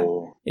things like that.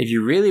 If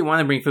you really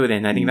want to bring food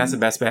in, I think that's the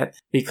best bet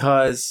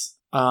because,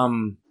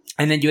 and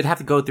then you would have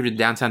to go through the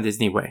Downtown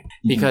Disney way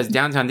because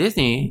Downtown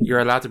Disney, you're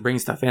allowed to bring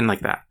stuff in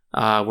like that.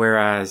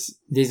 Whereas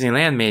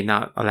Disneyland may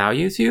not allow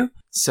you to.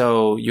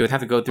 So you would have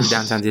to go through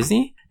Downtown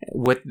Disney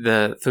with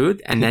the food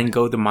and then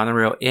go the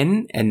monorail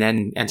in and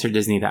then enter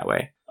Disney that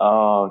way.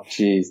 Oh,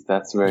 geez.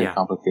 That's very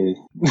complicated.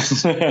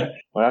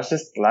 Well, I was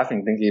just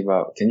laughing thinking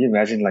about, can you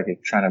imagine like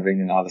trying to bring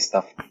in all the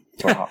stuff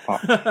for Hot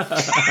Pot?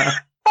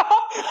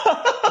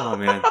 Oh,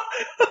 man.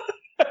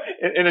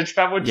 In a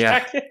travel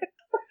jacket?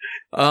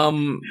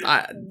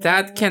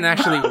 That can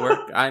actually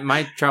work.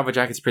 My travel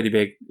jacket's pretty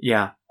big.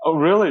 Yeah. Oh,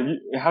 really?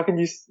 How can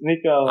you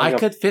sneak I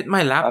could fit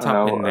my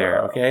laptop in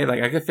there, okay?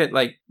 Like, I could fit,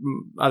 like,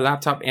 a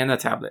laptop and a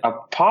tablet. A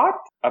pot?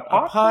 A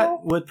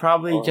pot would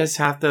probably just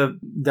have to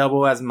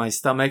double as my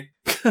stomach.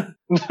 You're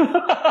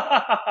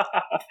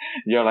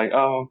like,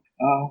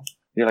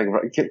 you're like,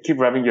 keep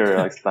rubbing your,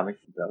 like, stomach.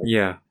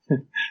 Yeah.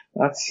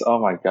 That's, oh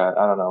my god,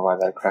 I don't know why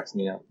that cracks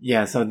me up.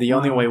 Yeah, so the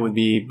only way would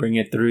be bring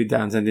it through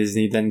Downtown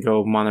Disney, then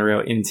go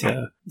monorail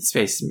into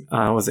space,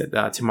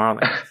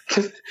 Tomorrowland.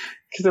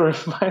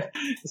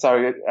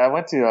 Sorry, I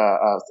went to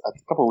a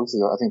couple of weeks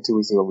ago. I think 2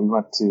 weeks ago. I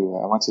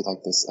went to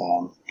like this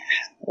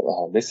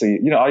basically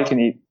all you can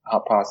eat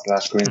hot pot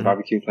 / Korean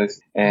barbecue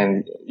place.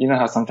 And you know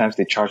how sometimes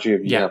they charge you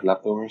if you have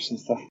leftovers and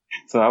stuff.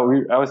 So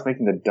I was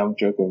making the dumb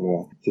joke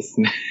of just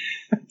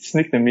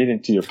sneak the meat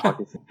into your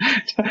pocket,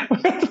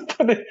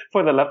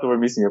 put the leftover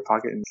meat in your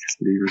pocket and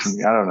leave or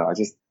something. I don't know. I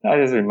just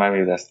remind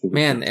me of that stupid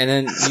man. And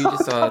then you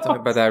just talk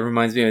about that.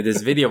 Reminds me of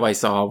this video I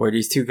saw where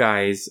these two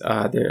guys,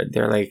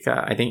 they're like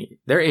I think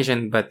they're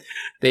Asian, but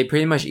they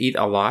pretty much eat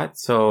a lot.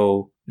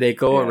 So they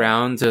go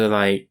around to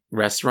like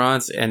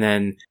restaurants and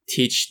then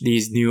teach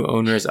these new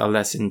owners a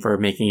lesson for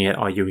making it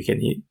all you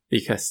can eat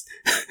because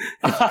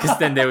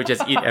then they would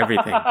just eat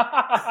everything.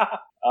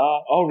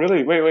 Oh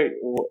really? Wait.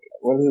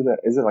 What is it?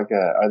 Is it like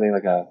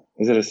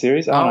is it a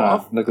series? I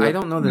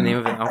don't know the name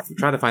of it. I'll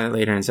try to find it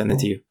later and send it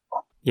to you.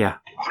 Yeah.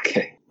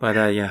 Okay.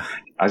 But yeah.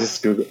 I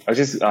just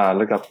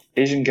look up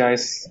Asian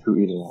guys who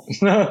eat a lot.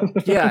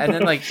 Yeah, and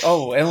then like,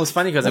 oh, and it was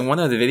funny because in one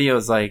of the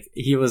videos, like,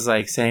 he was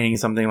like saying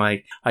something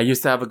like, I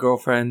used to have a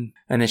girlfriend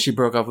and then she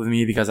broke up with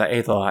me because I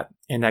ate a lot.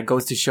 And that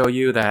goes to show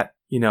you that,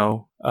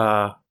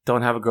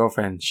 don't have a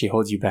girlfriend. She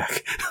holds you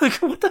back. Like,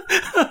 what the?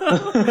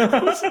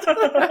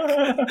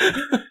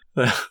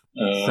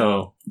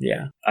 So,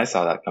 yeah. I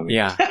saw that coming.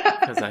 Yeah.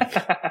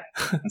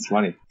 That's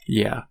funny.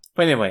 Yeah.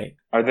 But anyway.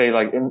 Are they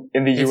like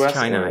in the US? It's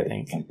China, I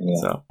think. Yeah.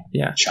 So,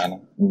 yeah. China.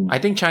 I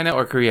think China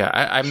or Korea.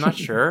 I'm not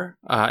sure.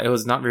 It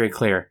was not very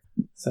clear.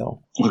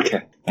 So.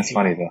 Okay. That's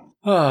funny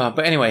though.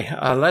 But anyway,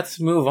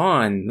 let's move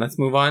on. Let's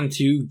move on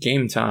to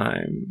game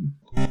time.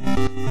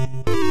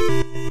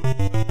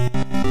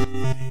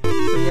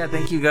 So yeah,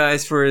 thank you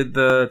guys for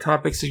the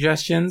topic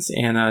suggestions.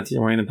 And we're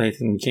going to play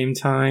some game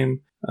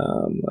time.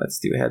 Let's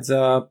do a heads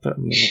up. I'm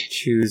going to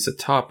choose a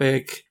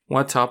topic.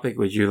 What topic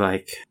would you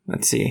like?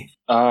 Let's see.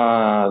 In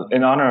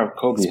honor of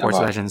Kobe. Sports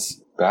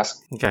Legends.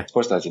 Okay.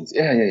 Sports Legends.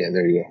 Yeah.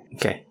 There you go.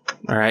 Okay.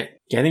 All right.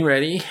 Getting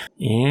ready.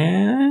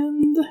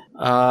 And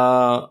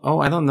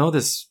I don't know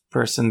this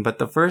person, but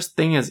the first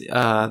thing is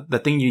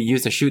the thing you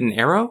use to shoot an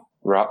arrow.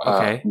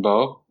 Okay.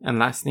 Bo. And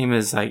last name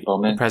is like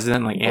Bowman.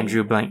 President, like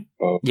Andrew Blank.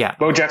 Bo. Yeah.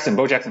 Bo Jackson.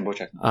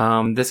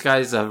 This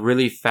guy's a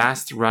really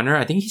fast runner.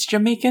 I think he's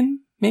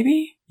Jamaican,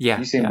 maybe? Yeah.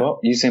 Usain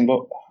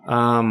Bolt.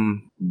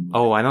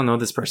 I don't know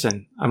this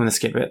person. I'm gonna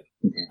skip it.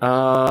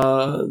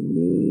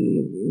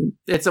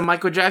 It's a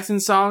Michael Jackson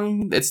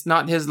song. It's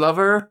not his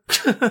lover.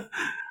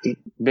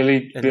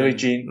 Billie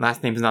Jean.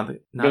 Last name is not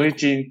Billie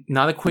Jean.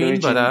 Not a queen,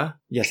 but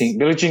yes. King.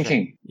 Billie Jean okay.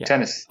 King. Yeah.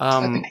 Tennis.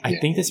 I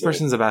think this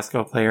person's a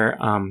basketball player.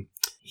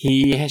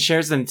 He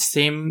shares the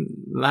same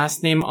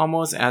last name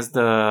almost as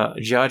the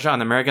judge on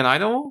American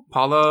Idol,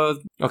 Paula.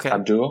 Okay.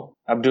 Abdul.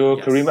 Yes.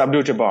 Kareem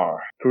Abdul-Jabbar.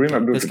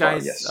 This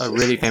guy's a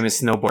really famous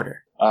snowboarder.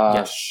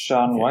 Yes.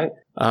 Shaun White.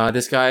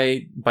 This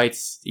guy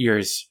bites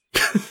ears.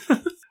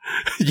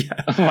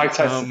 Yeah. Mike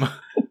Tyson.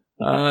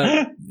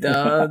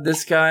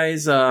 This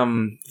guy's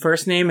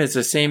first name is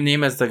the same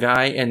name as the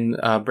guy in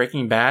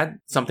Breaking Bad.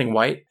 Something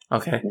White.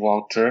 Okay.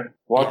 Walter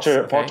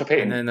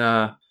Payton. And then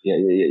yeah.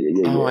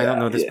 I don't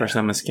know this person.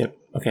 I'm gonna skip.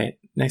 Okay.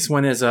 Next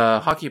one is a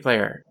hockey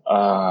player.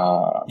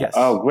 Yes.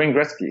 Oh, Wayne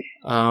Gretzky.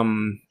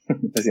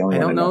 That's the only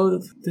I one don't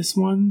know this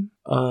one.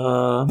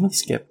 I'm gonna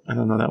skip. I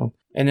don't know that one.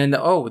 And then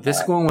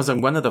this one was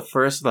one of the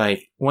first,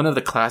 like, one of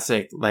the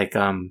classic, like,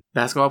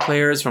 basketball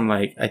players from,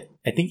 like, I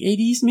think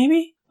 80s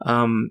maybe.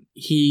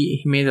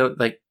 He made a,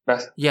 like,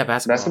 basketball.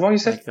 Basketball, you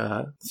said?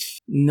 Like,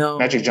 no.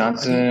 Magic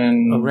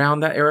Johnson. Around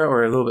that era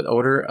or a little bit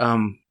older.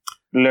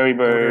 Larry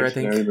Bird. Older, I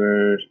think. Larry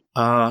Bird.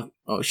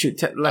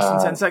 Less than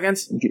 10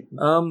 seconds. Give me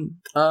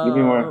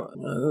more.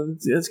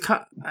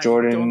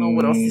 Jordan. I don't know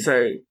what else to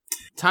say.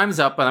 Time's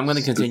up, but I'm going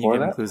to continue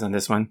giving clues on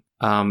this one.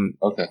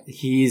 Okay.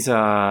 He's,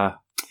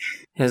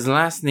 his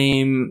last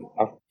name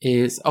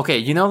is okay.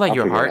 You know, like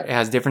your heart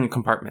has different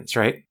compartments,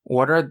 right?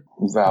 What are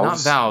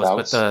valves? Not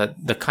valves, but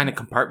the kind of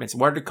compartments.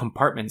 What are the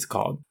compartments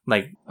called?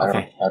 Like,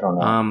 okay, I don't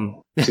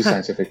know. Too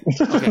scientific.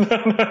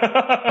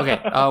 Okay.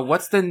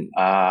 What's the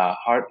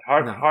heart?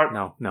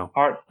 No.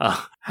 Heart.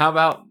 How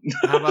about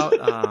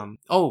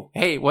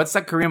hey, what's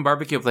that Korean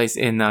barbecue place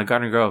in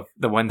Garden Grove?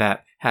 The one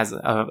that has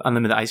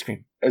unlimited ice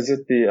cream. Is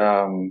it the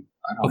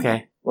I don't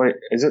know. Wait,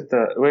 is it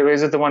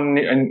the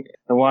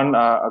one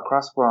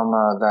across from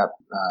that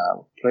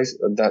place,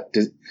 that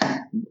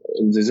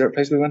dessert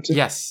place we went to?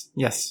 Yes.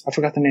 I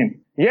forgot the name.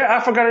 Yeah, I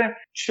forgot it.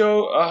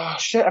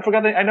 I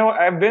forgot the. I know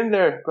I've been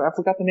there, but I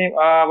forgot the name.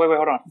 Wait,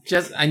 hold on.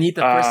 Just I need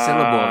the first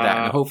syllable of that,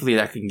 and hopefully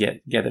that can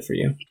get it for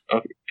you.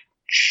 Okay.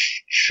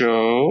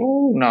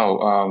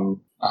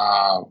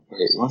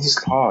 Wait, what's this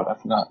called? I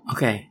forgot.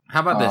 Okay,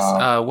 how about this?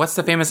 What's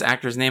the famous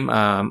actor's name?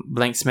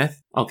 Blank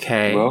Smith.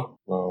 Okay.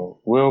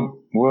 William.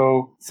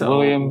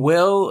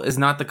 Will is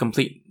not the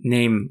complete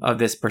name of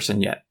this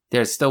person yet.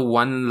 There's still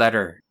one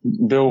letter.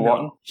 Bill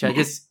Walton. Should I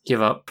just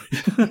give up?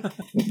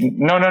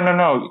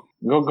 No.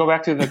 Go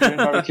back to the Korean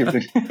barbecue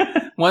thing.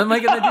 What am I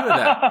gonna do with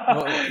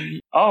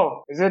that?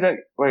 Well, is it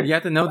wait? You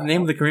have to know the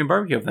name of the Korean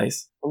barbecue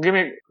place. Well, give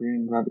me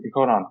Korean barbecue.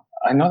 Hold on.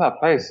 I know that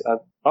place.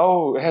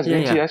 It has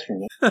green tea ice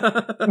cream.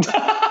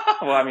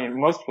 Well, I mean,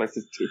 most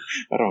places do.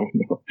 I don't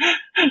know.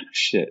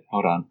 Shit.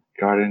 Hold on.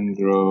 Garden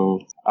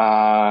Grove.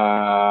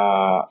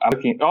 I'm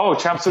looking. Oh,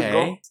 Chamsuk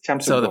Go.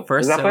 So the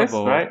first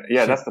syllable, place, right?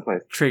 Yeah, that's the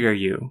place. Trigger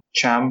you.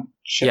 Chamberlain.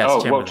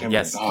 Chamberlain.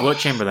 Yes, Wilt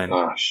Chamberlain.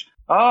 Gosh.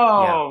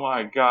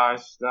 My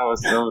gosh, that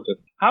was so good.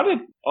 How did?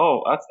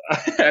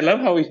 I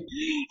love how we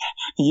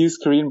use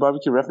Korean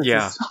barbecue references.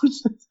 Yeah.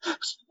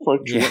 For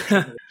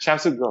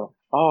Chamsuk Go.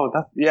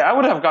 I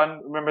would have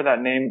remember that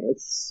name.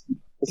 It's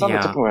on the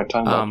tip of my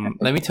tongue.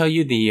 Let me tell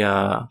you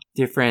the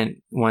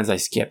different ones I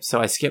skipped.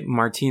 So I skipped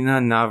Martina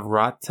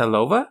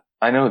Navratilova.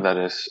 I know who that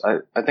is.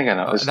 I think I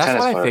know. That's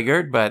what I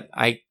figured, but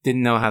I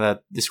didn't know how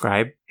to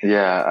describe.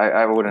 Yeah,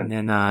 I wouldn't.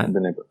 And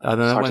then the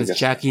other one is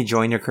Jackie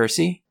Joyner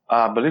Kersey.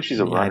 I believe she's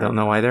a runner. I don't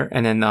know either.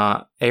 And then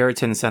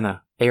Ayrton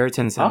Senna.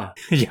 Ayrton Senna.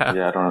 Yeah.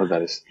 Yeah, I don't know who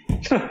that is.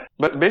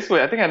 But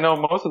basically, I think I know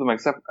most of them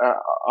except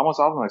almost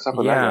all of them except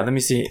for that. Yeah, let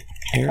me see.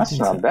 That's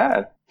not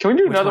bad. Can we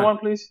do another one,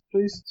 please?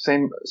 Please.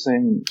 Same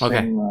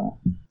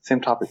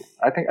topic.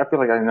 I feel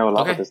like I know a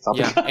lot of this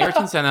topic. Yeah,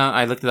 Ayrton Senna.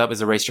 I looked it up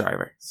as a race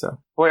driver. So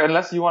wait,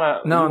 unless you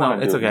wanna. No,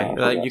 it's okay.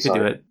 You could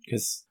do it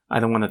because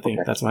I don't want to think.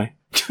 Okay. That's why.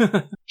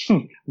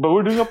 But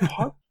we're doing a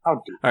part.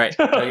 All right.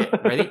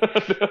 Ready?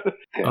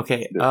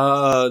 Okay.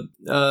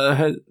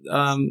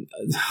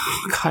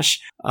 Gosh.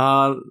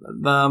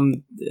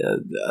 The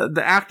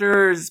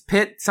actor's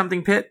Pitt.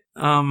 Brad.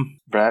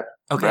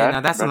 Okay. Brad,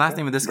 now that's the last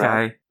name of this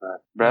guy.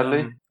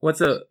 Bradley. What's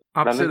the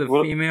opposite of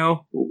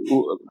female?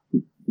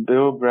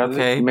 Bill Bradley.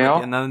 Okay.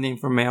 Male. Another name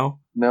for male.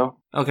 No.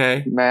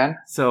 Okay. Man.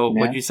 So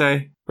what'd you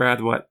say?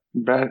 Brad what?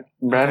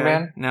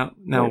 Bradman?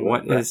 No.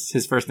 What is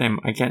his first name?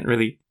 I can't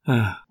really.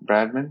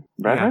 Bradman?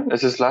 Yeah.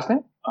 Is his last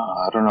name?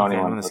 I don't know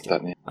anyone with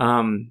that name.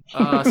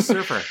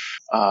 Surfer.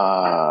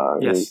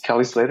 Yes.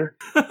 Kelly Slater?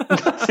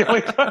 That's the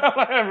only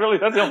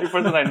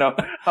person I know.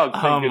 Oh,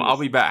 I'll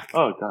be back.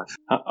 Oh, gosh.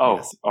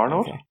 Yes.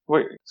 Arnold? Okay.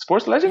 Wait,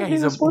 sports legend? Yeah,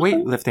 he's a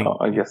weightlifting. Oh,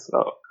 I guess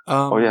so.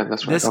 Yeah,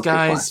 that's right. This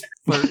guy's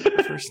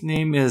first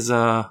name is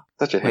such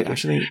a hater. Wait,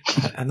 actually,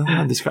 I don't know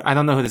how to describe. I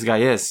don't know who this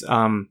guy is.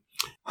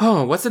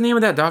 What's the name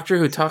of that doctor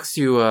who talks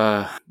to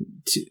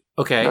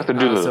okay. Dr.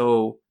 Doolittle.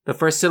 So the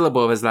first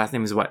syllable of his last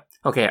name is what?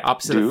 Okay,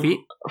 opposite of feet?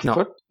 No.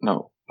 Foot?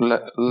 No.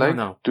 Leg?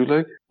 No. Do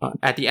leg?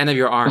 At the end of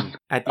your arm.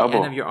 At the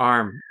end of your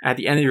arm. At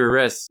the end of your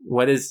wrist.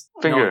 What is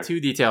finger? No, too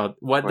detailed.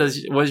 What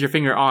is your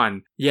finger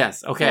on?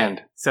 Yes. Okay.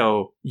 Hand.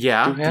 So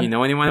yeah. Doohan? Do you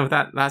know anyone with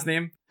that last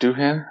name?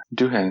 Doohan.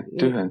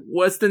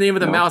 What's the name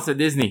of the mouse at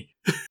Disney?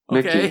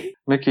 Okay.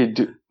 Mickey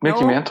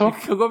Mantle?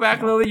 Go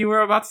back, Lily. You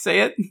were about to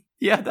say it.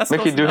 Yeah, that's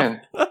Mickey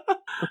Doohan.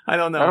 I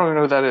don't know. I don't even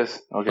know who that is.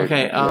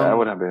 Okay. I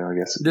would have been, I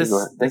guess. This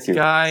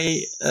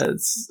guy,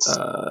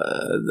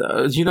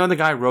 do you know the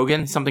guy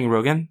Rogan? Something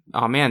Rogan?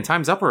 Oh man,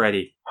 time's up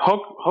already.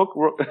 Hulk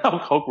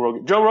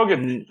Rogan. Joe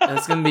Rogan.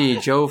 That's gonna be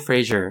Joe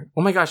Frazier.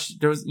 Oh my gosh,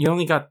 you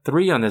only got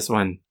 3 on this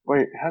one.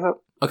 Wait, how the?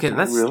 Okay,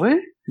 let's. Really?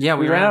 Yeah,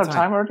 we ran out of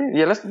time already.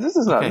 Yeah, this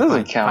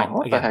doesn't count. Fine.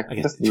 What the heck?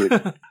 Okay. That's weird.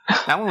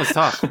 That one was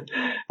tough.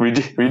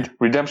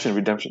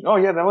 Redemption. Oh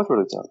yeah, that was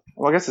really tough.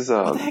 Well, I guess it's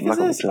what the heck is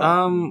this?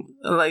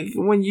 Like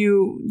when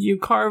you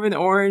carve an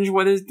orange,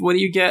 what do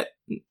you get?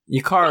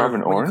 You carve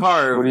an orange.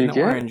 What do you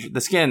get? Orange,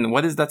 the skin.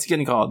 What is that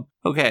skin called?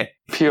 Okay.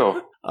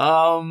 Peel.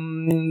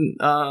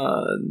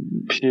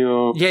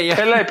 Peel.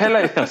 Yeah.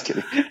 Pele. I was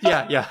kidding.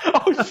 Yeah.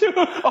 Oh shoot.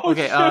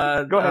 Okay.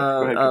 Go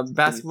ahead.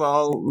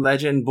 Basketball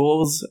legend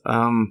Bulls.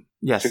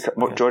 Yes.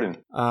 Jordan.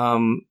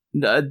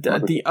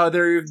 The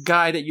other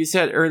guy that you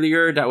said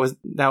earlier that was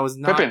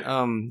not Pippen.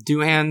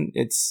 Doohan.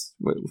 It's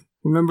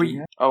remember.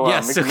 Oh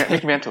yes.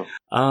 Mickey Mantle.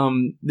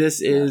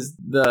 This is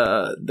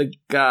the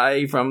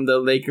guy from the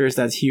Lakers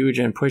that's huge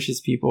and pushes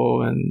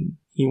people and.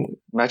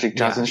 Magic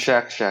Johnson,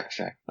 yeah.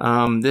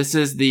 Shaq. This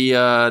is the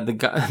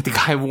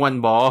guy one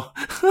ball.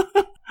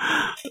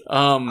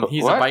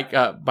 He's what?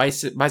 a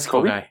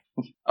bicycle Kobe? guy.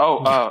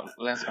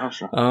 Lance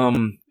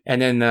Armstrong.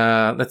 And then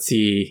let's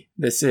see.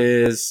 This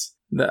is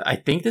I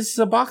think this is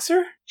a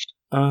boxer.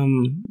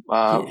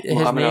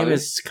 His name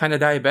is kind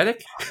of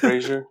diabetic.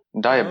 Frazier.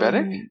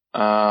 Diabetic?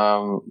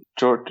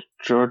 George.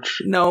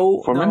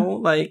 No, Foreman? no.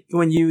 Like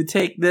when you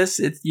take this,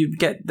 you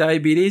get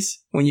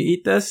diabetes when you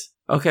eat this.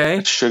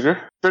 Okay.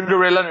 Sugar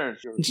Ray Leonard.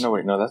 No,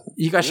 wait, no, that's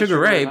you got Sugar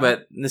Ray,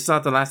 but it's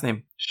not the last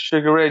name.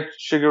 Sugar Ray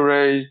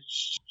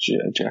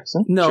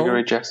Jackson. No, Sugar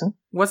Ray Jackson.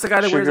 What's the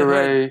guy that wears a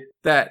hood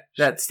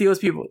that steals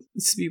people?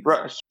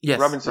 Yes,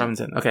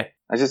 Robinson. Okay.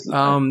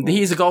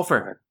 He's a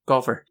golfer.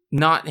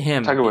 Not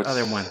him. Tiger Woods.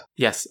 The other one.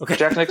 Yes. Okay.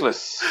 Jack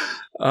Nicklaus.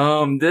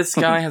 This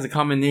guy has a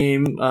common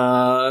name.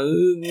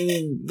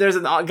 There's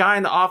a guy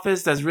in the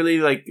office that's really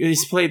like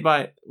he's played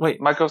by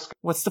Michael.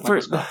 What's the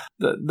first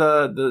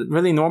the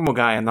really normal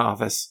guy in the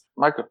office?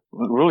 Michael,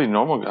 really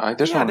normal guy.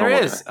 There's no there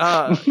normal is.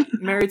 guy.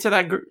 Married to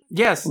that girl.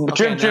 Yes.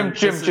 Jim.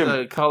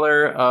 The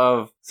color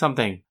of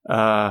something.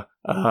 A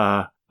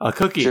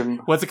cookie.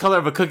 Jim. What's the color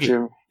of a cookie?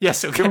 Jim.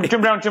 Yes. Okay.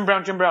 Jim Brown.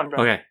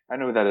 Okay. I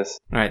know who that is.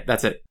 All right.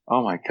 That's it.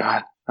 Oh my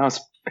god, that was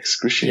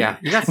excruciating. Yeah,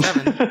 you got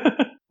 7.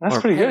 That's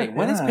or pretty Pele. good.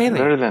 What is Pele?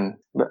 Better than.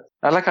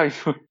 I like how you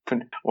put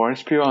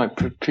orange peel on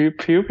Pele.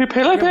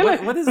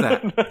 What is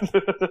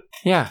that?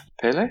 Yeah.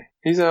 Pele?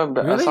 He's a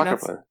really? soccer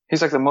player.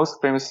 He's like the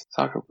most famous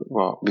soccer player.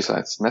 Well,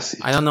 besides Messi.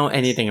 I don't know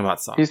anything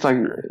about soccer. He's like,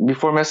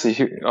 before Messi,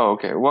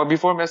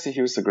 before Messi,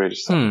 he was the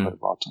greatest soccer player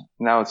of all time.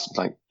 Now it's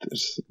like,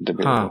 it's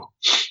debatable.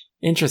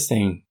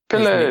 Interesting.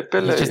 Pele.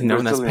 He's just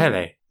known as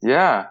Pele.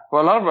 Yeah.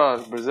 Well, a lot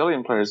of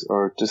Brazilian players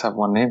just have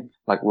one name,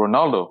 like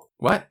Ronaldo.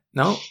 What?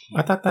 No,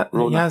 I thought that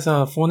he has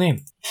a full name.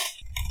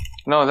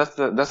 No,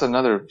 that's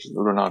another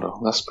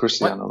Ronaldo. That's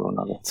Cristiano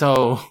Ronaldo.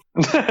 So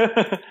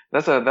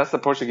that's the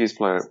Portuguese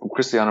player,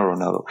 Cristiano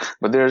Ronaldo.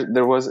 But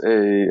there was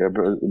a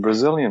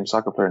Brazilian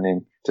soccer player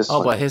named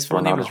but his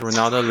full name is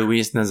Ronaldo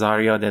Luis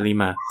Nazario de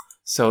Lima.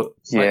 So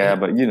Yeah,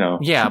 but you know.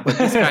 yeah, but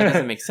this guy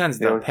doesn't make sense.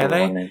 They The always put one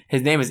Pele, name.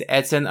 his name is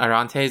Edson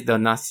Arantes do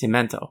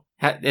Nascimento.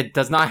 It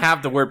does not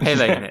have the word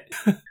Pele in it.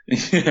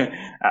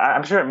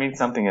 I'm sure it means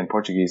something in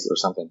Portuguese or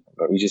something,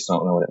 but we just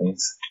don't know what it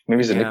means.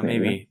 Maybe it's a Yeah,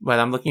 nickname. maybe. But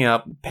I'm looking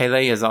up.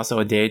 Pele is also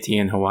a deity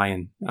in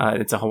Hawaiian.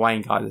 It's a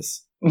Hawaiian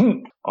goddess.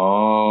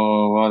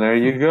 Oh, well, there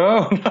you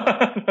go.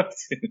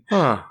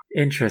 Huh.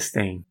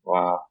 Interesting.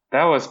 Wow,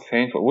 that was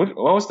painful. What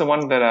was the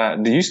one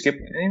that? Did you skip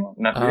anyone?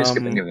 Not you didn't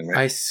skip any of them,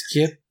 I right?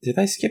 skipped. Did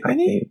I skip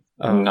any?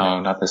 No,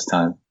 not this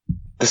time.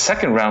 The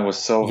second round was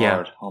so Yeah.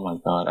 hard. Oh my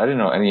god, I didn't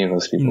know any of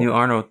those people. New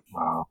Arnold.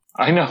 Wow.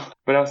 I know,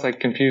 but I was like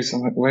confused.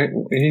 I'm like, wait,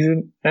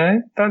 I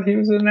thought he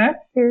was an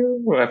actor.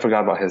 Well, I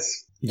forgot about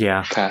his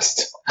Yeah.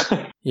 past.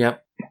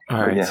 Yep.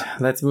 All right. Yeah.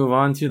 Let's move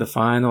on to the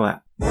final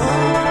app. All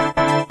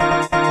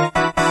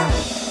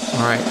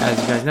right. As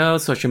you guys know,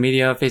 social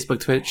media, Facebook,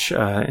 Twitch,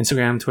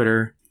 Instagram,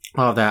 Twitter,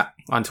 all of that.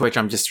 On Twitch,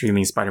 I'm just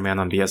streaming Spider-Man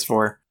on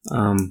PS4.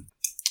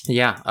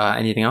 Yeah.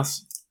 Anything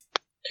else?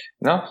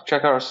 No,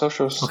 check out our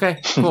socials. Okay.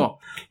 Cool.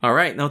 All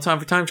right. No time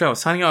for time travel.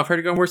 Signing off.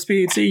 Ready to go more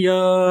speed. See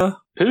ya.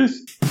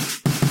 Peace.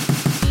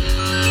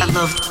 I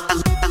loved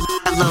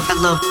Power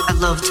Glove.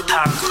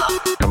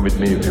 Come with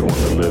me if you want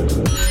to live.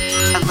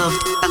 I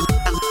loved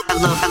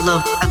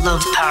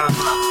Power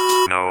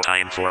Glove. No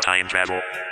time for time travel.